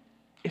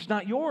 It's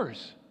not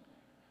yours.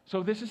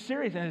 So this is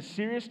serious, and it's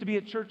serious to be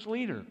a church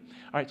leader.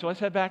 All right, so let's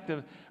head back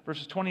to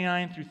verses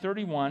 29 through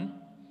 31.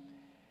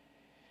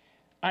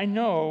 I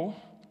know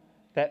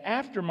that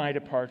after my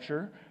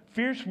departure,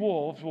 fierce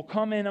wolves will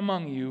come in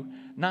among you,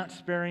 not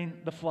sparing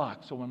the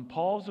flock. So when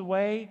Paul's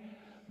away,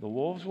 the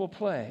wolves will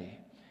play.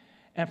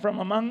 And from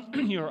among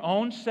your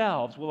own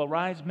selves will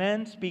arise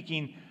men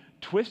speaking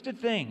twisted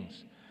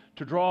things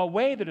to draw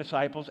away the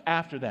disciples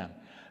after them.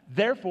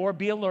 Therefore,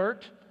 be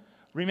alert,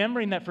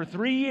 remembering that for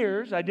 3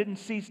 years I didn't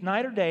cease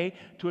night or day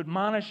to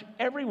admonish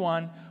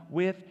everyone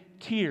with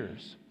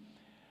tears.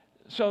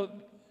 So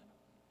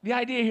the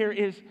idea here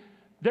is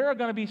there are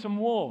going to be some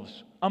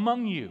wolves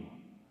among you,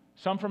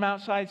 some from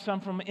outside,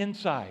 some from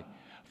inside.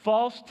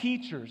 False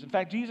teachers. In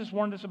fact, Jesus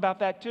warned us about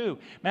that too.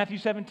 Matthew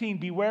 17,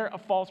 beware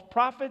of false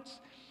prophets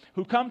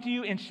who come to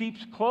you in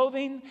sheep's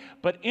clothing,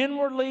 but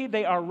inwardly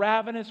they are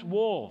ravenous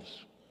wolves.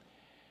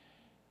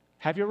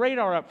 Have your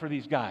radar up for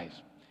these guys.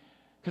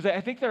 Because I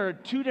think there are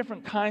two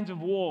different kinds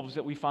of wolves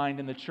that we find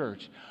in the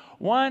church.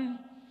 One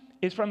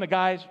is from the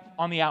guys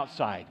on the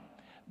outside.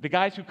 The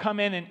guys who come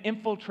in and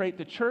infiltrate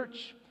the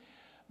church.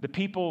 The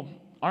people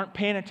aren't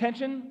paying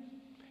attention.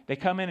 They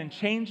come in and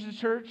change the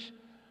church.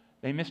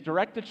 They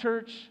misdirect the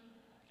church.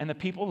 And the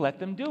people let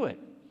them do it.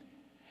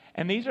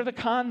 And these are the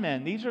con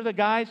men. These are the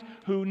guys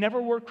who never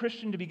were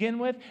Christian to begin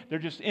with. They're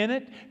just in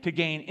it to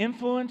gain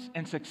influence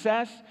and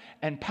success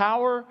and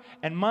power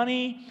and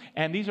money.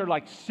 And these are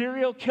like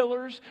serial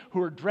killers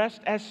who are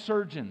dressed as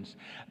surgeons.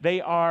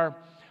 They are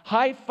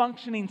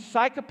high-functioning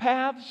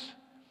psychopaths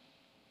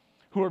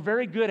who are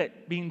very good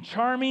at being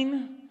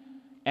charming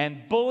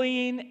and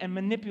bullying and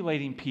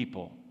manipulating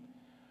people.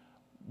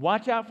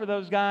 Watch out for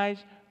those guys.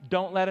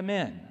 Don't let them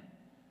in.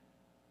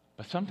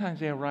 But sometimes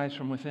they arise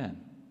from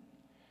within.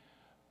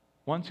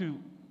 Ones who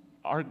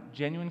are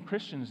genuine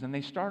Christians, and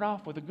they start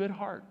off with a good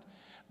heart,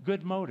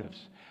 good motives,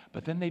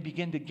 but then they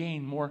begin to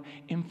gain more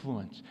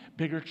influence,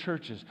 bigger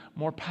churches,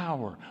 more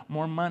power,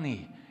 more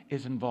money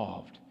is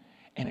involved,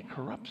 and it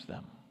corrupts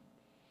them.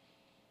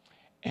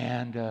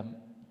 And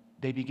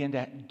they begin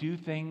to do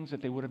things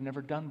that they would have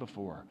never done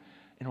before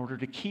in order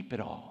to keep it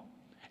all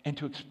and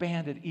to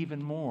expand it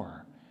even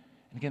more.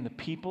 And again, the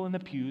people in the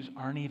pews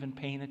aren't even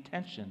paying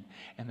attention,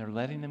 and they're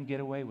letting them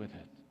get away with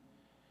it.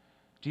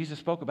 Jesus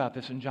spoke about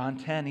this in John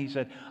 10. He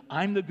said,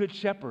 I'm the good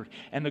shepherd,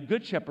 and the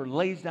good shepherd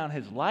lays down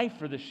his life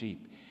for the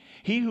sheep.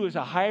 He who is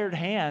a hired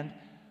hand,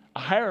 a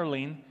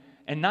hireling,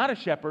 and not a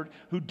shepherd,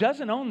 who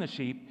doesn't own the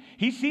sheep,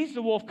 he sees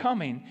the wolf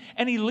coming,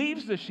 and he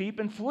leaves the sheep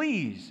and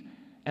flees.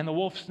 And the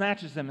wolf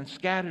snatches them and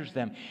scatters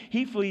them.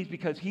 He flees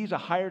because he's a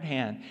hired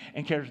hand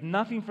and cares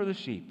nothing for the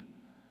sheep.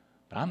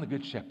 But I'm the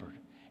good shepherd,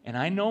 and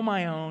I know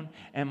my own,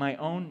 and my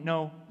own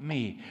know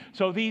me.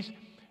 So these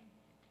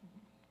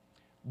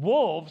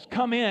wolves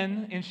come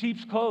in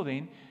sheep's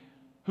clothing,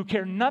 who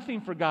care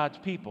nothing for God's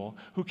people,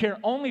 who care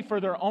only for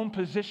their own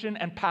position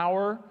and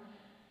power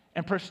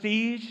and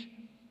prestige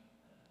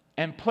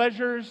and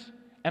pleasures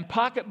and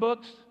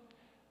pocketbooks,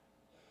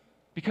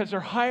 because they're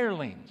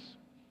hirelings.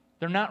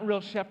 They're not real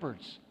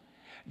shepherds.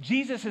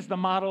 Jesus is the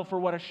model for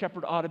what a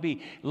shepherd ought to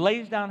be.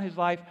 Lays down his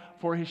life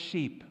for his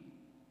sheep.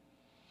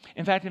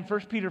 In fact, in 1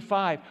 Peter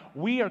 5,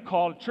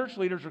 church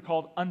leaders are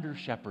called under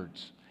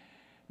shepherds,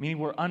 meaning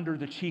we're under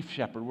the chief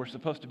shepherd. We're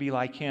supposed to be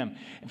like him.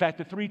 In fact,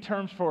 the 3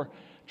 terms for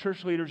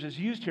church leaders is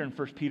used here in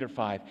 1 Peter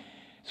 5.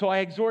 So I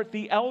exhort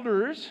the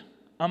elders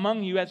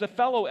among you as a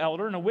fellow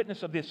elder and a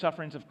witness of the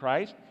sufferings of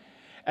Christ,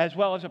 as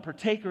well as a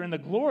partaker in the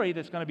glory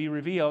that's going to be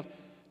revealed.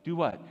 Do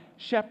what?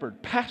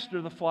 Shepherd,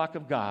 pastor the flock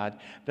of God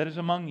that is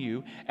among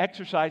you,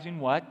 exercising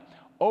what?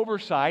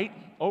 Oversight,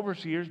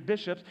 overseers,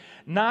 bishops,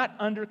 not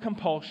under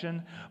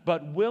compulsion,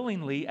 but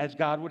willingly as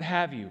God would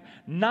have you.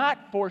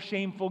 Not for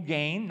shameful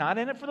gain, not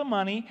in it for the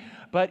money,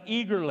 but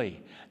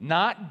eagerly.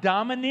 Not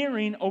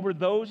domineering over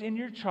those in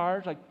your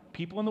charge, like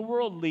people in the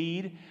world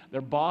lead,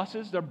 their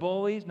bosses, their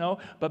bullies, no,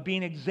 but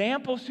being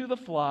examples to the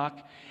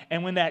flock.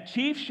 And when that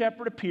chief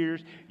shepherd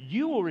appears,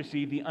 you will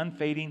receive the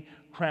unfading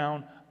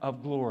crown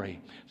of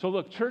glory. So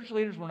look, church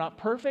leaders, we're not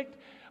perfect,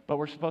 but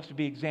we're supposed to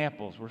be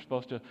examples. We're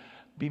supposed to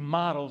be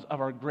models of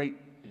our great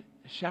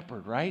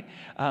shepherd, right?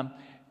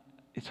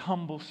 It's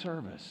humble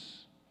service.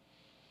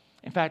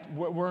 In fact,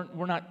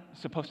 we're not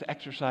supposed to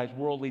exercise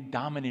worldly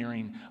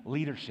domineering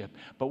leadership,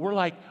 but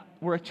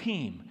we're a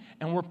team,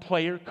 and we're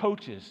player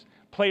coaches,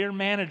 player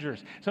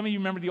managers. Some of you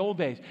remember the old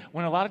days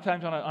when a lot of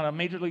times on a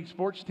major league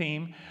sports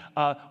team,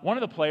 one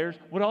of the players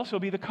would also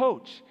be the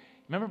coach.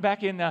 Remember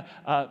back in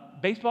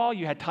baseball,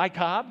 you had Ty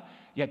Cobb,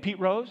 you had Pete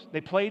Rose.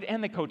 They played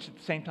and they coached at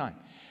the same time.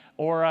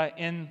 Or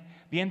in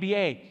the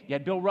NBA, you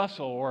had Bill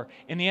Russell. Or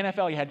in the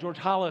NFL, you had George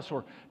Hollis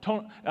or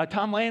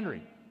Tom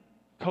Landry.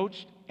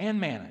 Coached and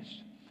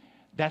managed.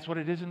 That's what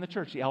it is in the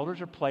church. The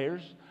elders are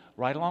players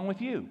right along with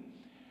you.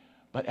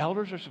 But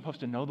elders are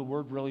supposed to know the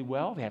word really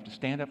well. They have to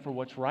stand up for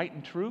what's right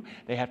and true.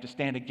 They have to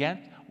stand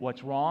against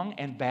what's wrong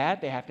and bad.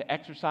 They have to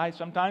exercise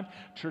sometimes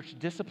church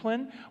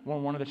discipline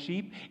when one of the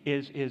sheep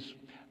is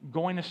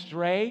going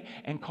astray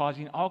and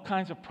causing all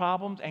kinds of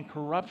problems and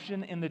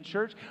corruption in the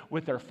church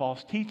with their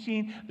false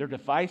teaching, their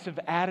divisive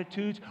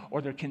attitudes,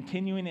 or their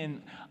continuing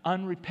in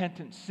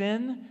unrepentant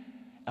sin.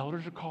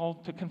 Elders are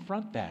called to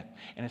confront that.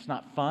 And it's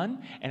not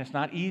fun, and it's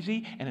not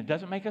easy, and it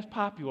doesn't make us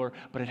popular,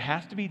 but it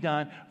has to be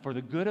done for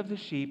the good of the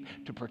sheep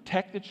to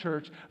protect the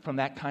church from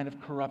that kind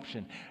of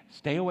corruption.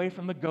 Stay away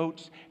from the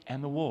goats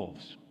and the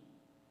wolves.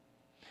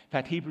 In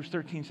fact, Hebrews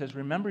 13 says,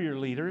 remember your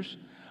leaders,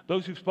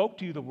 those who spoke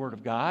to you the word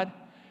of God.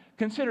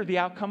 Consider the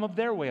outcome of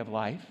their way of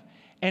life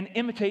and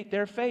imitate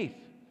their faith.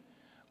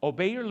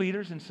 Obey your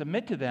leaders and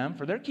submit to them,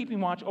 for they're keeping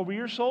watch over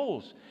your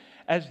souls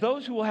as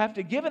those who will have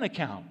to give an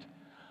account.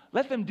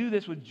 Let them do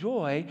this with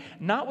joy,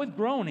 not with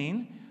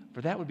groaning,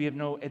 for that would be of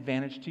no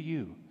advantage to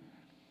you.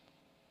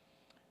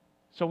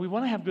 So we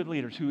want to have good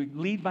leaders who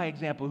lead by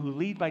example, who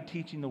lead by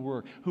teaching the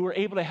word, who are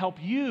able to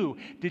help you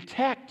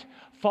detect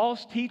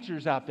false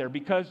teachers out there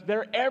because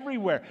they're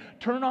everywhere.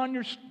 Turn on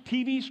your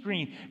TV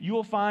screen. You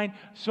will find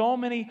so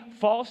many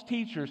false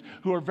teachers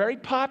who are very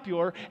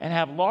popular and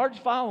have large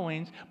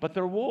followings, but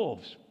they're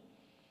wolves.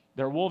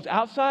 There are wolves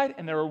outside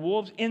and there are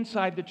wolves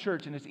inside the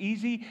church, and it's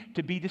easy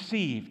to be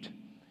deceived,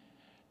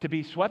 to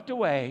be swept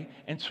away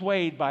and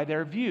swayed by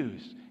their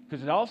views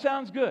because it all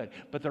sounds good,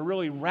 but they're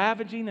really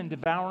ravaging and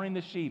devouring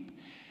the sheep.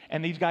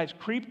 And these guys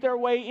creep their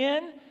way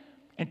in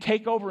and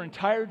take over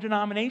entire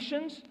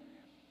denominations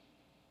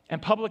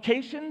and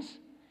publications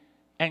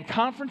and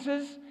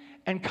conferences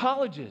and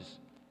colleges.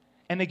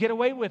 And they get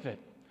away with it.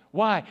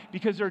 Why?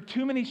 Because there are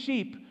too many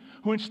sheep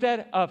who,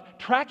 instead of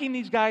tracking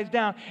these guys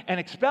down and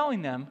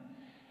expelling them,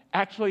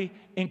 actually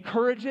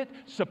encourage it,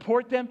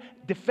 support them,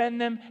 defend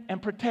them,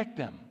 and protect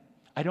them.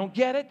 I don't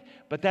get it,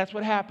 but that's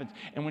what happens.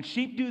 And when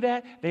sheep do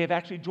that, they have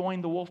actually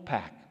joined the wolf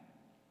pack.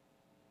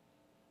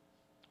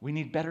 We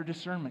need better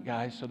discernment,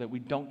 guys, so that we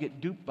don't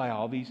get duped by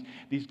all these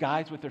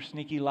guys with their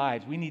sneaky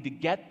lies. We need to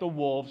get the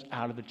wolves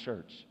out of the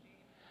church.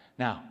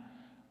 Now,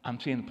 I'm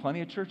seeing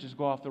plenty of churches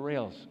go off the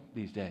rails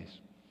these days.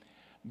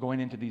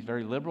 going into these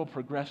very liberal,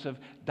 progressive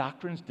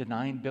doctrines,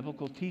 denying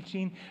biblical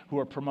teaching, who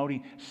are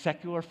promoting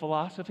secular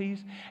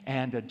philosophies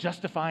and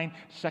justifying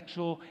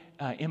sexual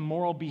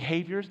immoral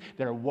behaviors.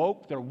 They're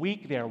woke, they're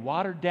weak, they are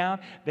watered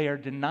down. They are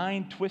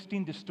denying,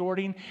 twisting,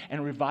 distorting,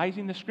 and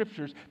revising the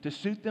scriptures to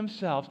suit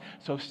themselves.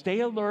 So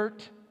stay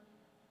alert.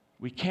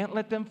 We can't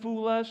let them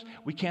fool us.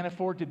 We can't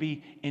afford to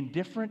be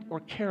indifferent or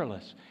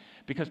careless.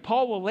 Because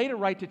Paul will later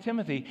write to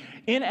Timothy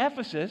in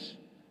Ephesus.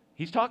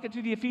 He's talking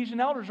to the Ephesian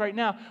elders right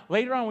now.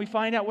 Later on, we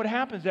find out what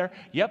happens there.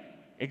 Yep,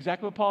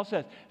 exactly what Paul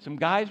says. Some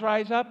guys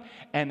rise up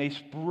and they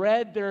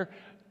spread their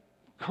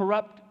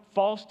corrupt,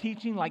 false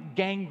teaching like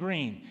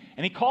gangrene.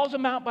 And he calls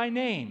them out by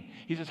name.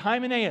 He says,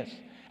 Hymenaeus,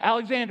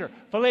 Alexander,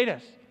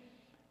 Philetus.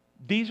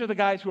 These are the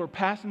guys who are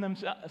passing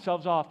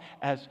themselves off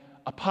as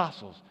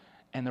apostles,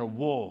 and they're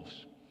wolves.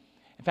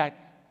 In fact,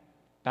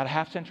 about a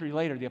half century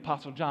later, the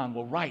Apostle John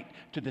will write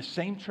to the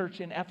same church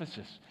in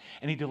Ephesus,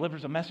 and he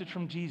delivers a message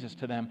from Jesus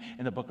to them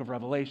in the book of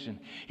Revelation.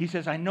 He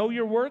says, I know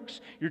your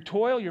works, your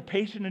toil, your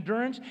patient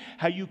endurance,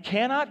 how you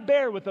cannot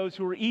bear with those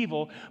who are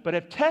evil, but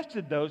have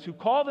tested those who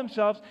call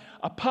themselves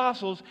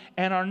apostles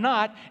and are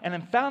not, and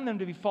have found them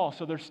to be false.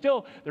 So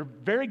they're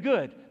very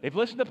good. They've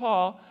listened to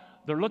Paul.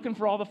 They're looking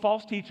for all the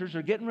false teachers.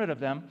 They're getting rid of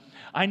them.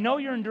 I know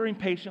you're enduring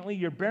patiently.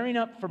 You're bearing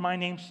up for my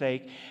name's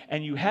sake,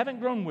 and you haven't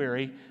grown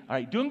weary. All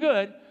right, doing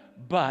good.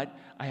 But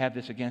I have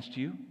this against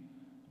you,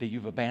 that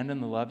you've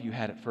abandoned the love you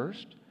had at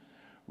first.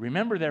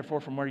 Remember,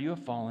 therefore, from where you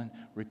have fallen,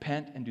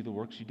 repent and do the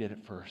works you did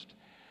at first.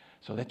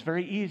 So that's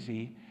very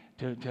easy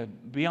to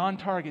be on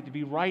target, to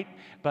be right,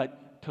 but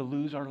to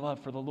lose our love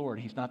for the Lord.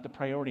 He's not the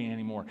priority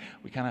anymore.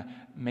 We kind of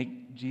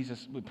make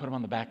Jesus, we put him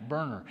on the back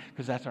burner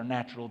because that's our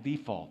natural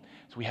default.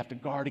 So we have to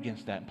guard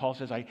against that. And Paul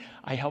says, I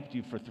helped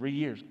you for 3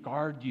 years,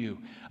 guard you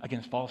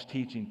against false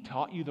teaching,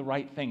 taught you the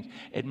right things,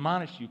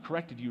 admonished you,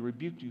 corrected you,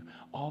 rebuked you,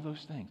 all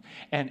those things.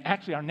 And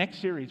actually our next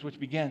series, which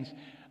begins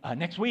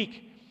next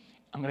week,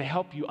 I'm going to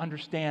help you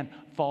understand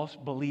false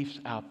beliefs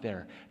out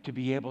there, to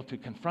be able to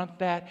confront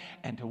that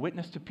and to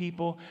witness to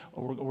people.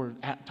 We're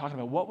talking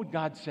about what would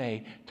God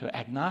say to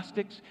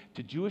agnostics,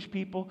 to Jewish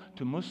people,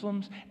 to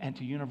Muslims, and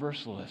to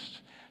universalists.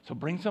 So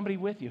bring somebody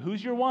with you.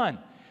 Who's your one?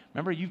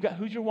 Remember,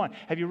 who's your one?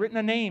 Have you written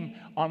a name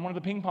on one of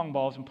the ping pong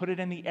balls and put it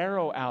in the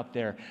arrow out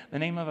there? The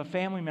name of a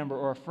family member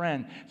or a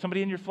friend,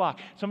 somebody in your flock,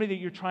 somebody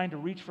that you're trying to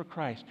reach for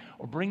Christ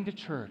or bring to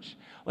church.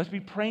 Let's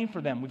be praying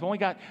for them. We've only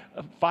got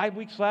 5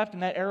 weeks left,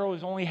 and that arrow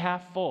is only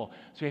half full.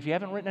 So if you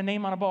haven't written a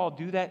name on a ball,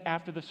 do that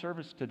after the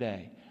service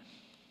today.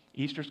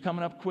 Easter's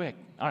coming up quick.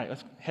 All right,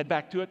 let's head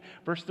back to it.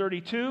 Verse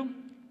 32.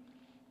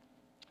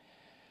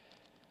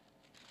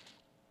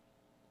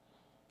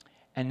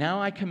 And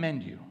now I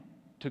commend you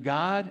to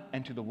God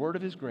and to the word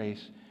of his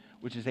grace,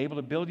 which is able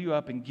to build you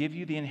up and give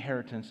you the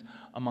inheritance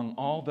among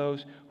all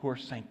those who are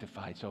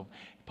sanctified. So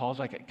Paul's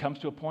like, it comes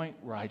to a point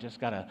where I just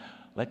got to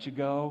let you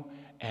go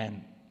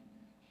and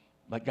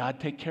let God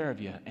take care of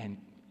you. And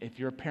if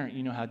you're a parent,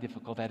 you know how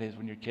difficult that is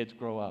when your kids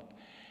grow up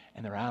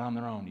and they're out on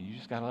their own. You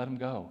just got to let them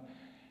go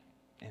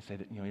and say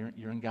that,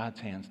 you're in God's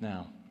hands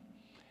now.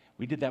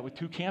 We did that with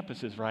 2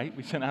 campuses, right?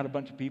 We sent out a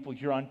bunch of people,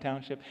 Huron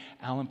Township,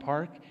 Allen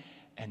Park,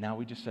 and now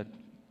we just said,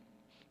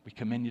 we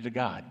commend you to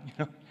God.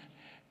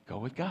 Go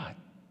with God.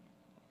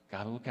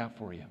 God will look out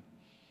for you.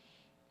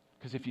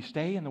 Because if you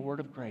stay in the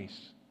word of grace,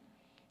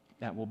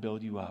 that will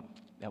build you up.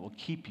 That will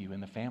keep you in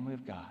the family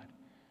of God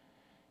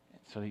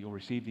so that you'll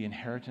receive the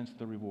inheritance,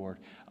 the reward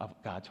of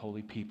God's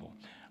holy people.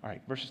 All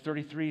right, verses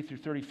 33 through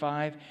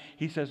 35,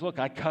 he says, look,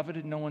 I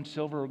coveted no one's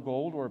silver or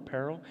gold or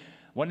apparel.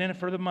 Wasn't in it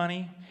for the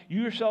money.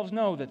 You yourselves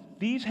know that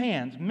these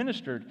hands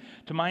ministered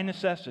to my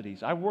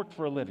necessities. I worked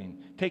for a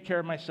living, take care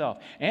of myself,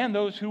 and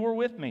those who were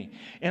with me.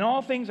 In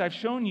all things I've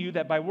shown you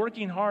that by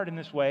working hard in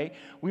this way,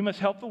 we must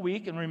help the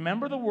weak and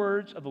remember the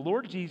words of the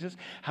Lord Jesus,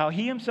 how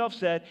he himself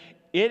said,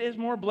 it is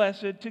more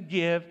blessed to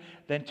give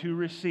than to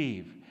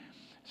receive.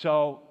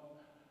 So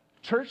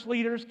church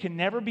leaders can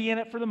never be in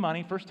it for the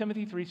money. 1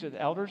 Timothy 3 says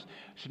elders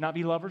should not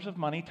be lovers of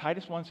money.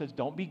 Titus 1 says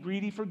don't be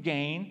greedy for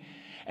gain.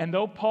 And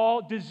though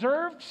Paul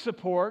deserved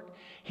support,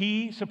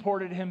 he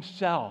supported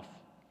himself.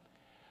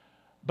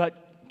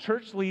 But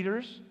church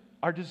leaders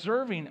are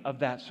deserving of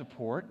that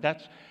support.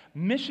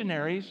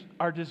 Missionaries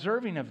are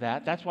deserving of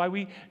that. That's why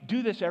we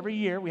do this every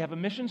year. We have a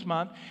missions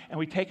month, and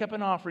we take up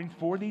an offering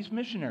for these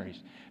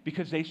missionaries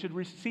because they should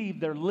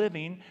receive their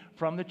living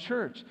from the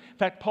church. In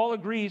fact, Paul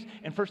agrees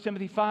in 1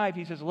 Timothy 5.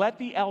 He says, let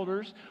the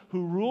elders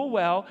who rule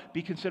well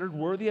be considered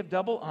worthy of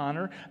double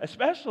honor,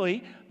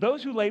 especially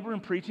those who labor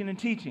in preaching and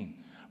teaching.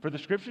 For the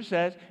scripture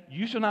says,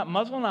 you shall not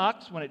muzzle an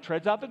ox when it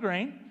treads out the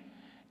grain,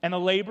 and a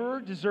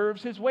laborer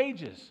deserves his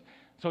wages.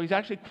 So he's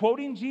actually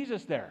quoting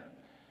Jesus there.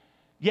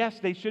 Yes,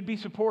 they should be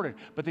supported,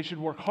 but they should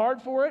work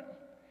hard for it,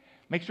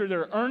 make sure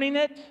they're earning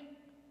it,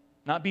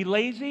 not be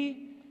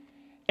lazy.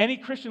 Any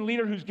Christian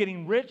leader who's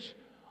getting rich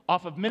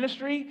off of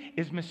ministry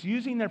is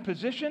misusing their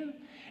position.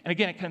 And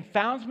again, it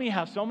confounds me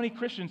how so many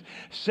Christians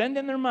send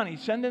in their money,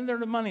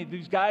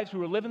 these guys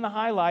who are living the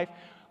high life,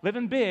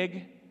 living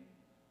big,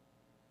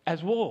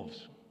 as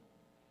wolves.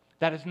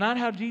 That is not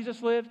how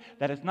Jesus lived.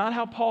 That is not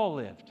how Paul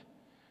lived.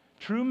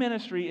 True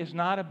ministry is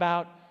not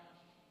about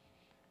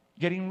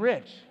getting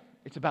rich.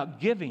 It's about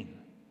giving.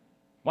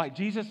 Why?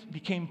 Jesus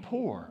became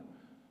poor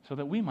so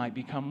that we might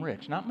become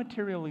rich. Not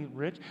materially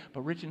rich,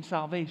 but rich in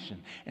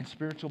salvation and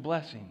spiritual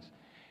blessings.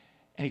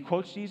 And he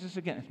quotes Jesus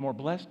again. It's more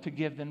blessed to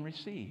give than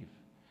receive.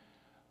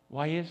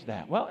 Why is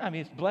that? Well, I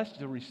mean, it's blessed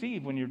to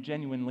receive when you're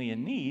genuinely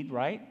in need,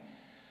 right?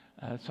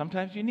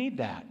 Sometimes you need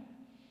that.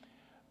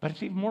 But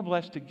it's even more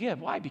blessed to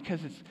give. Why? Because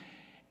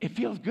it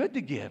feels good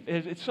to give.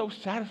 It's so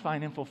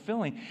satisfying and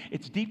fulfilling.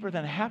 It's deeper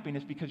than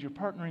happiness because you're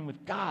partnering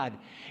with God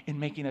in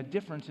making a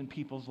difference in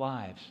people's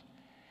lives.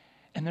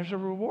 And there's a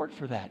reward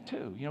for that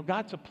too. You know,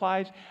 God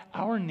supplies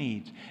our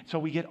needs. So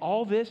we get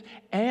all this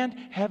and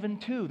heaven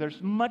too.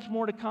 There's much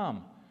more to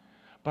come.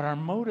 But our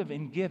motive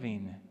in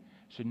giving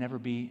should never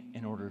be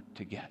in order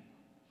to get.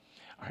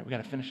 All right, we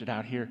got to finish it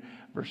out here.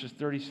 Verses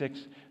 36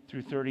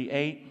 through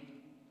 38.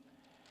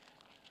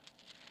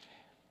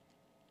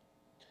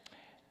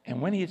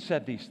 And when he had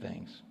said these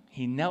things,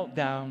 he knelt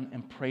down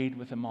and prayed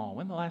with them all.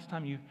 When the last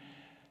time you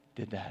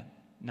did that?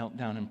 Knelt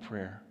down in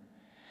prayer.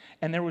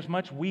 And there was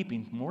much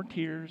weeping, more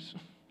tears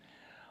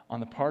on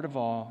the part of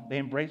all. They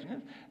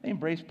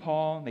embraced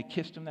Paul, and they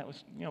kissed him. That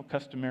was,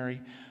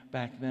 customary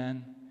back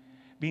then.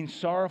 Being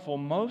sorrowful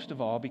most of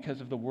all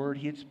because of the word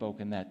he had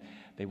spoken, that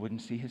they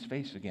wouldn't see his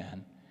face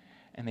again.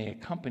 And they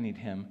accompanied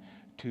him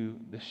to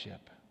the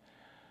ship.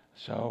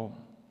 So,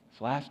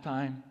 it's last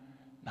time.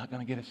 Not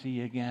going to get to see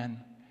you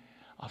again.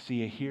 I'll see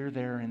you here,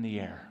 there, in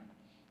the air.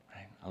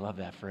 Right? I love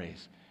that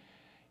phrase.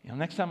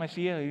 Next time I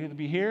see you, I'll either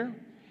be here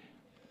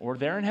or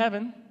there in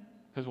heaven,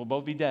 because we'll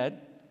both be dead,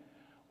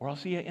 or I'll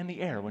see you in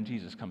the air when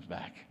Jesus comes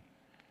back.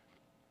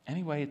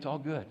 Anyway, it's all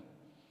good.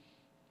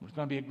 It's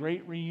going to be a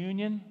great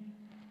reunion,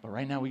 but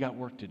right now we got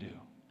work to do.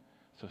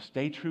 So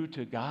stay true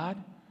to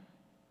God,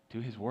 to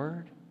his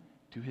word,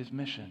 to his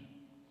mission.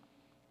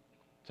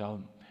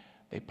 So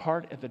they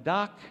part at the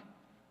dock.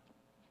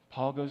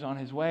 Paul goes on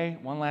his way.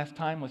 One last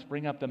time, let's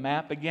bring up the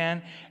map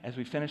again. As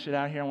we finish it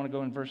out here, I want to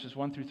go in verses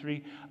 1 through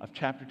 3 of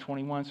chapter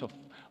 21. So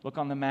look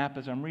on the map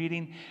as I'm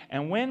reading.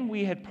 And when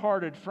we had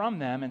parted from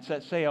them and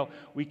set sail,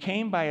 we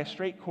came by a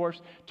straight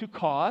course to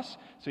Kos.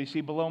 So you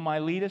see below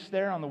Miletus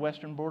there on the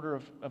western border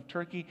of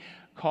Turkey,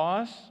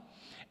 Kos.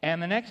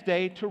 And the next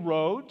day to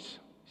Rhodes.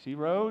 See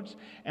Rhodes?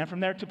 And from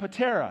there to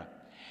Patara.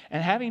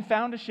 And having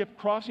found a ship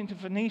crossing to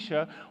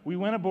Phoenicia, we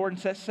went aboard and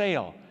set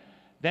sail.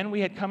 Then we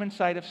had come in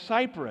sight of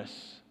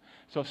Cyprus.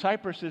 So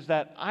Cyprus is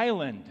that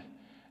island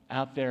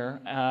out there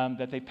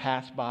that they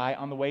pass by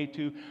on the way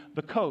to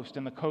the coast.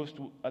 And the coast,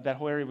 that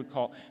whole area would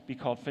be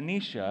called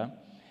Phoenicia.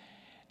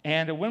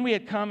 And when we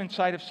had come in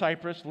sight of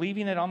Cyprus,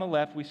 leaving it on the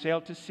left, we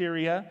sailed to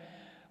Syria,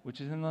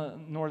 which is in the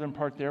northern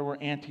part there where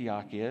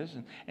Antioch is,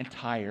 and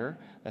Tyre.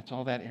 That's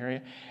all that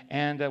area.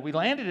 And we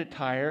landed at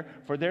Tyre,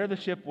 for there the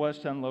ship was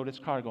to unload its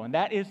cargo. And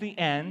that is the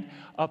end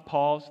of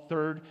Paul's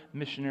third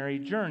missionary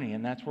journey.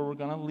 And that's where we're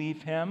going to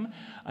leave him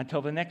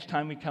until the next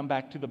time we come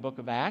back to the book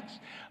of Acts.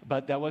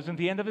 But that wasn't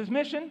the end of his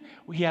mission.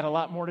 He had a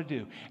lot more to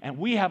do. And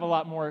we have a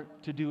lot more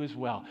to do as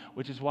well,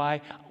 which is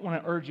why I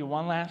want to urge you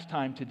one last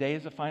time. Today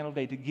is the final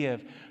day to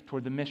give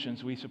toward the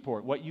missions we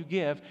support. What you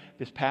give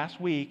this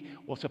past week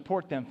will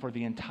support them for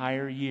the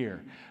entire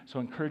year. So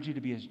I encourage you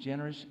to be as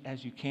generous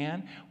as you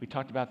can. We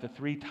talked about the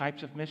 3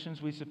 types of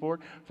missions we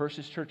support. First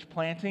is church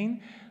planting,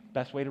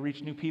 best way to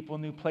reach new people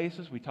in new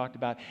places. We talked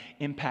about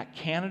Impact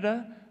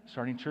Canada,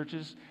 starting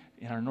churches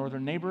in our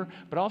northern neighbor,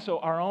 but also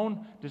our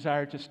own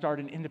desire to start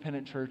an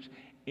independent church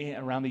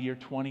around the year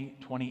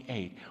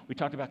 2028. We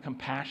talked about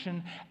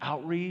compassion,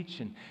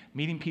 outreach, and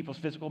meeting people's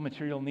physical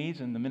material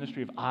needs in the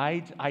ministry of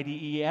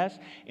IDES,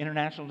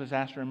 International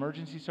Disaster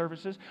Emergency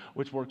Services,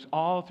 which works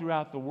all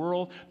throughout the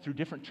world through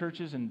different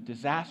churches in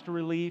disaster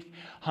relief,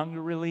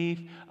 hunger relief,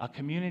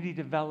 community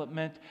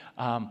development,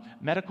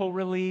 medical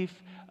relief,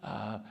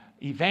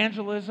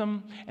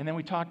 evangelism, and then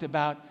we talked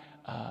about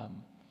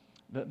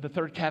the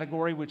third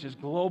category, which is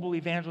global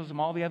evangelism,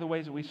 all the other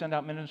ways that we send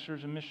out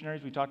ministers and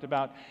missionaries. We talked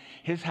about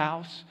His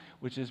House,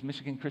 which is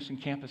Michigan Christian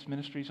Campus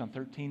Ministries on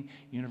 13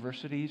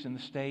 universities in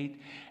the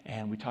state.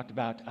 And we talked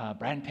about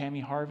Brad and Tammy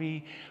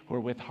Harvey, who are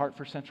with Heart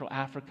for Central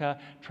Africa,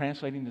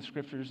 translating the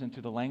scriptures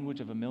into the language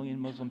of 1 million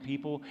Muslim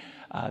people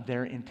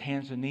there in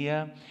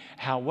Tanzania.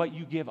 How what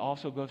you give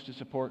also goes to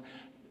support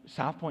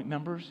South Point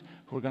members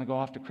who are going to go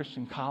off to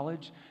Christian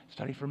college,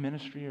 study for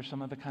ministry or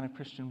some other kind of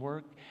Christian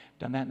work.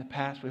 Done that in the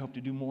past. We hope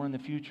to do more in the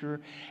future.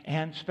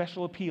 And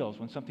special appeals.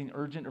 When something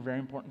urgent or very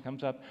important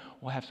comes up,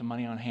 we'll have some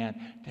money on hand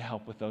to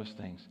help with those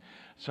things.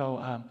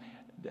 So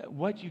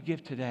what you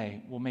give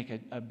today will make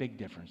a big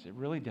difference. It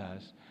really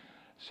does.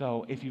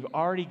 So if you've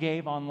already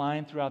gave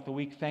online throughout the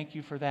week, thank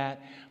you for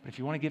that. But if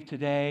you want to give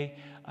today,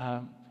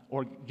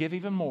 or give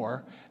even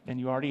more than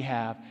you already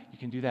have, you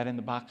can do that in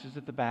the boxes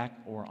at the back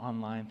or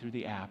online through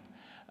the app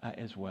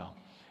as well.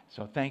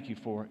 So thank you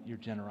for your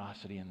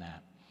generosity in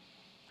that.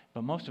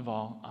 But most of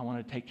all, I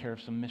want to take care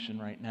of some mission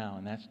right now,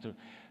 and that's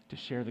to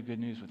share the good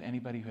news with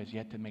anybody who has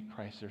yet to make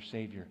Christ their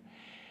Savior.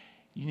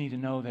 You need to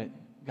know that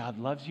God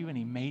loves you and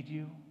He made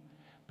you,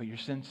 but your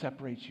sin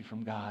separates you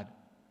from God.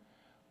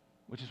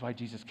 which is why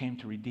Jesus came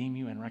to redeem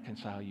you and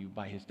reconcile you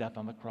by his death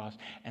on the cross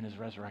and his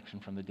resurrection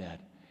from the dead.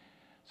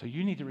 So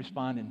you need to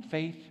respond in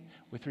faith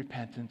with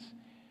repentance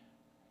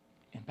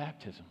in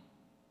baptism.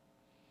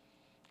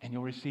 And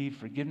you'll receive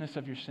forgiveness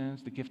of your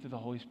sins, the gift of the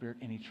Holy Spirit,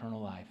 and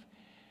eternal life.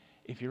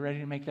 If you're ready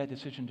to make that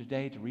decision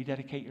today to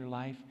rededicate your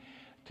life,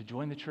 to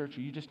join the church,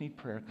 or you just need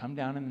prayer, come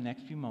down in the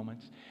next few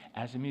moments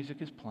as the music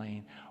is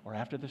playing or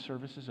after the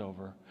service is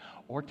over,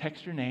 or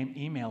text your name,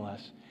 email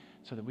us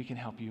so that we can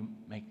help you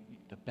make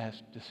the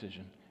best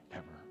decision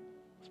ever.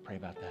 Let's pray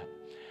about that.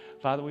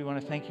 Father, we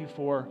want to thank you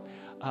for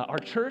our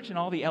church and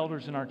all the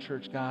elders in our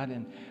church, God,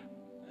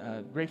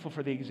 and grateful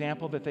for the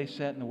example that they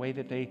set and the way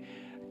that they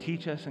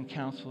teach us and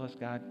counsel us,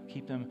 God.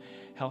 Keep them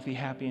healthy,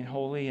 happy, and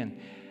holy. And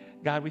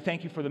God, we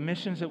thank you for the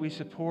missions that we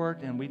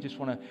support, and we just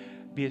want to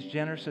be as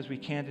generous as we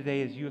can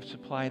today as you have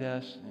supplied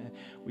us.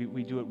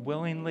 We do it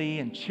willingly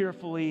and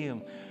cheerfully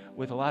and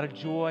with a lot of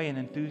joy and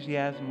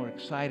enthusiasm. We're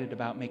excited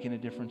about making a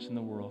difference in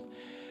the world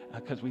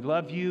because we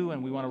love you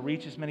and we want to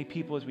reach as many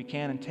people as we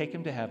can and take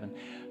them to heaven.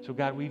 So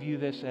God, we view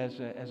this as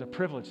a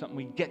privilege, something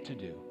we get to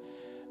do.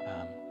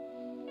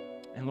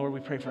 And Lord, we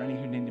pray for any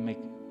who need to make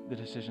the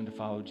decision to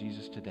follow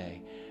Jesus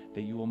today,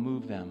 that you will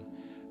move them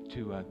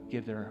to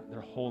give their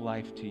whole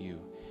life to you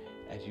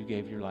as you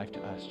gave your life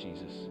to us,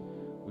 Jesus.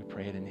 We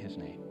pray it in his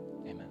name.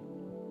 Amen.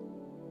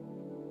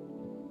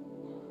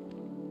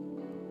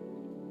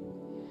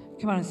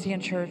 Come on and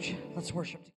stand, church. Let's worship.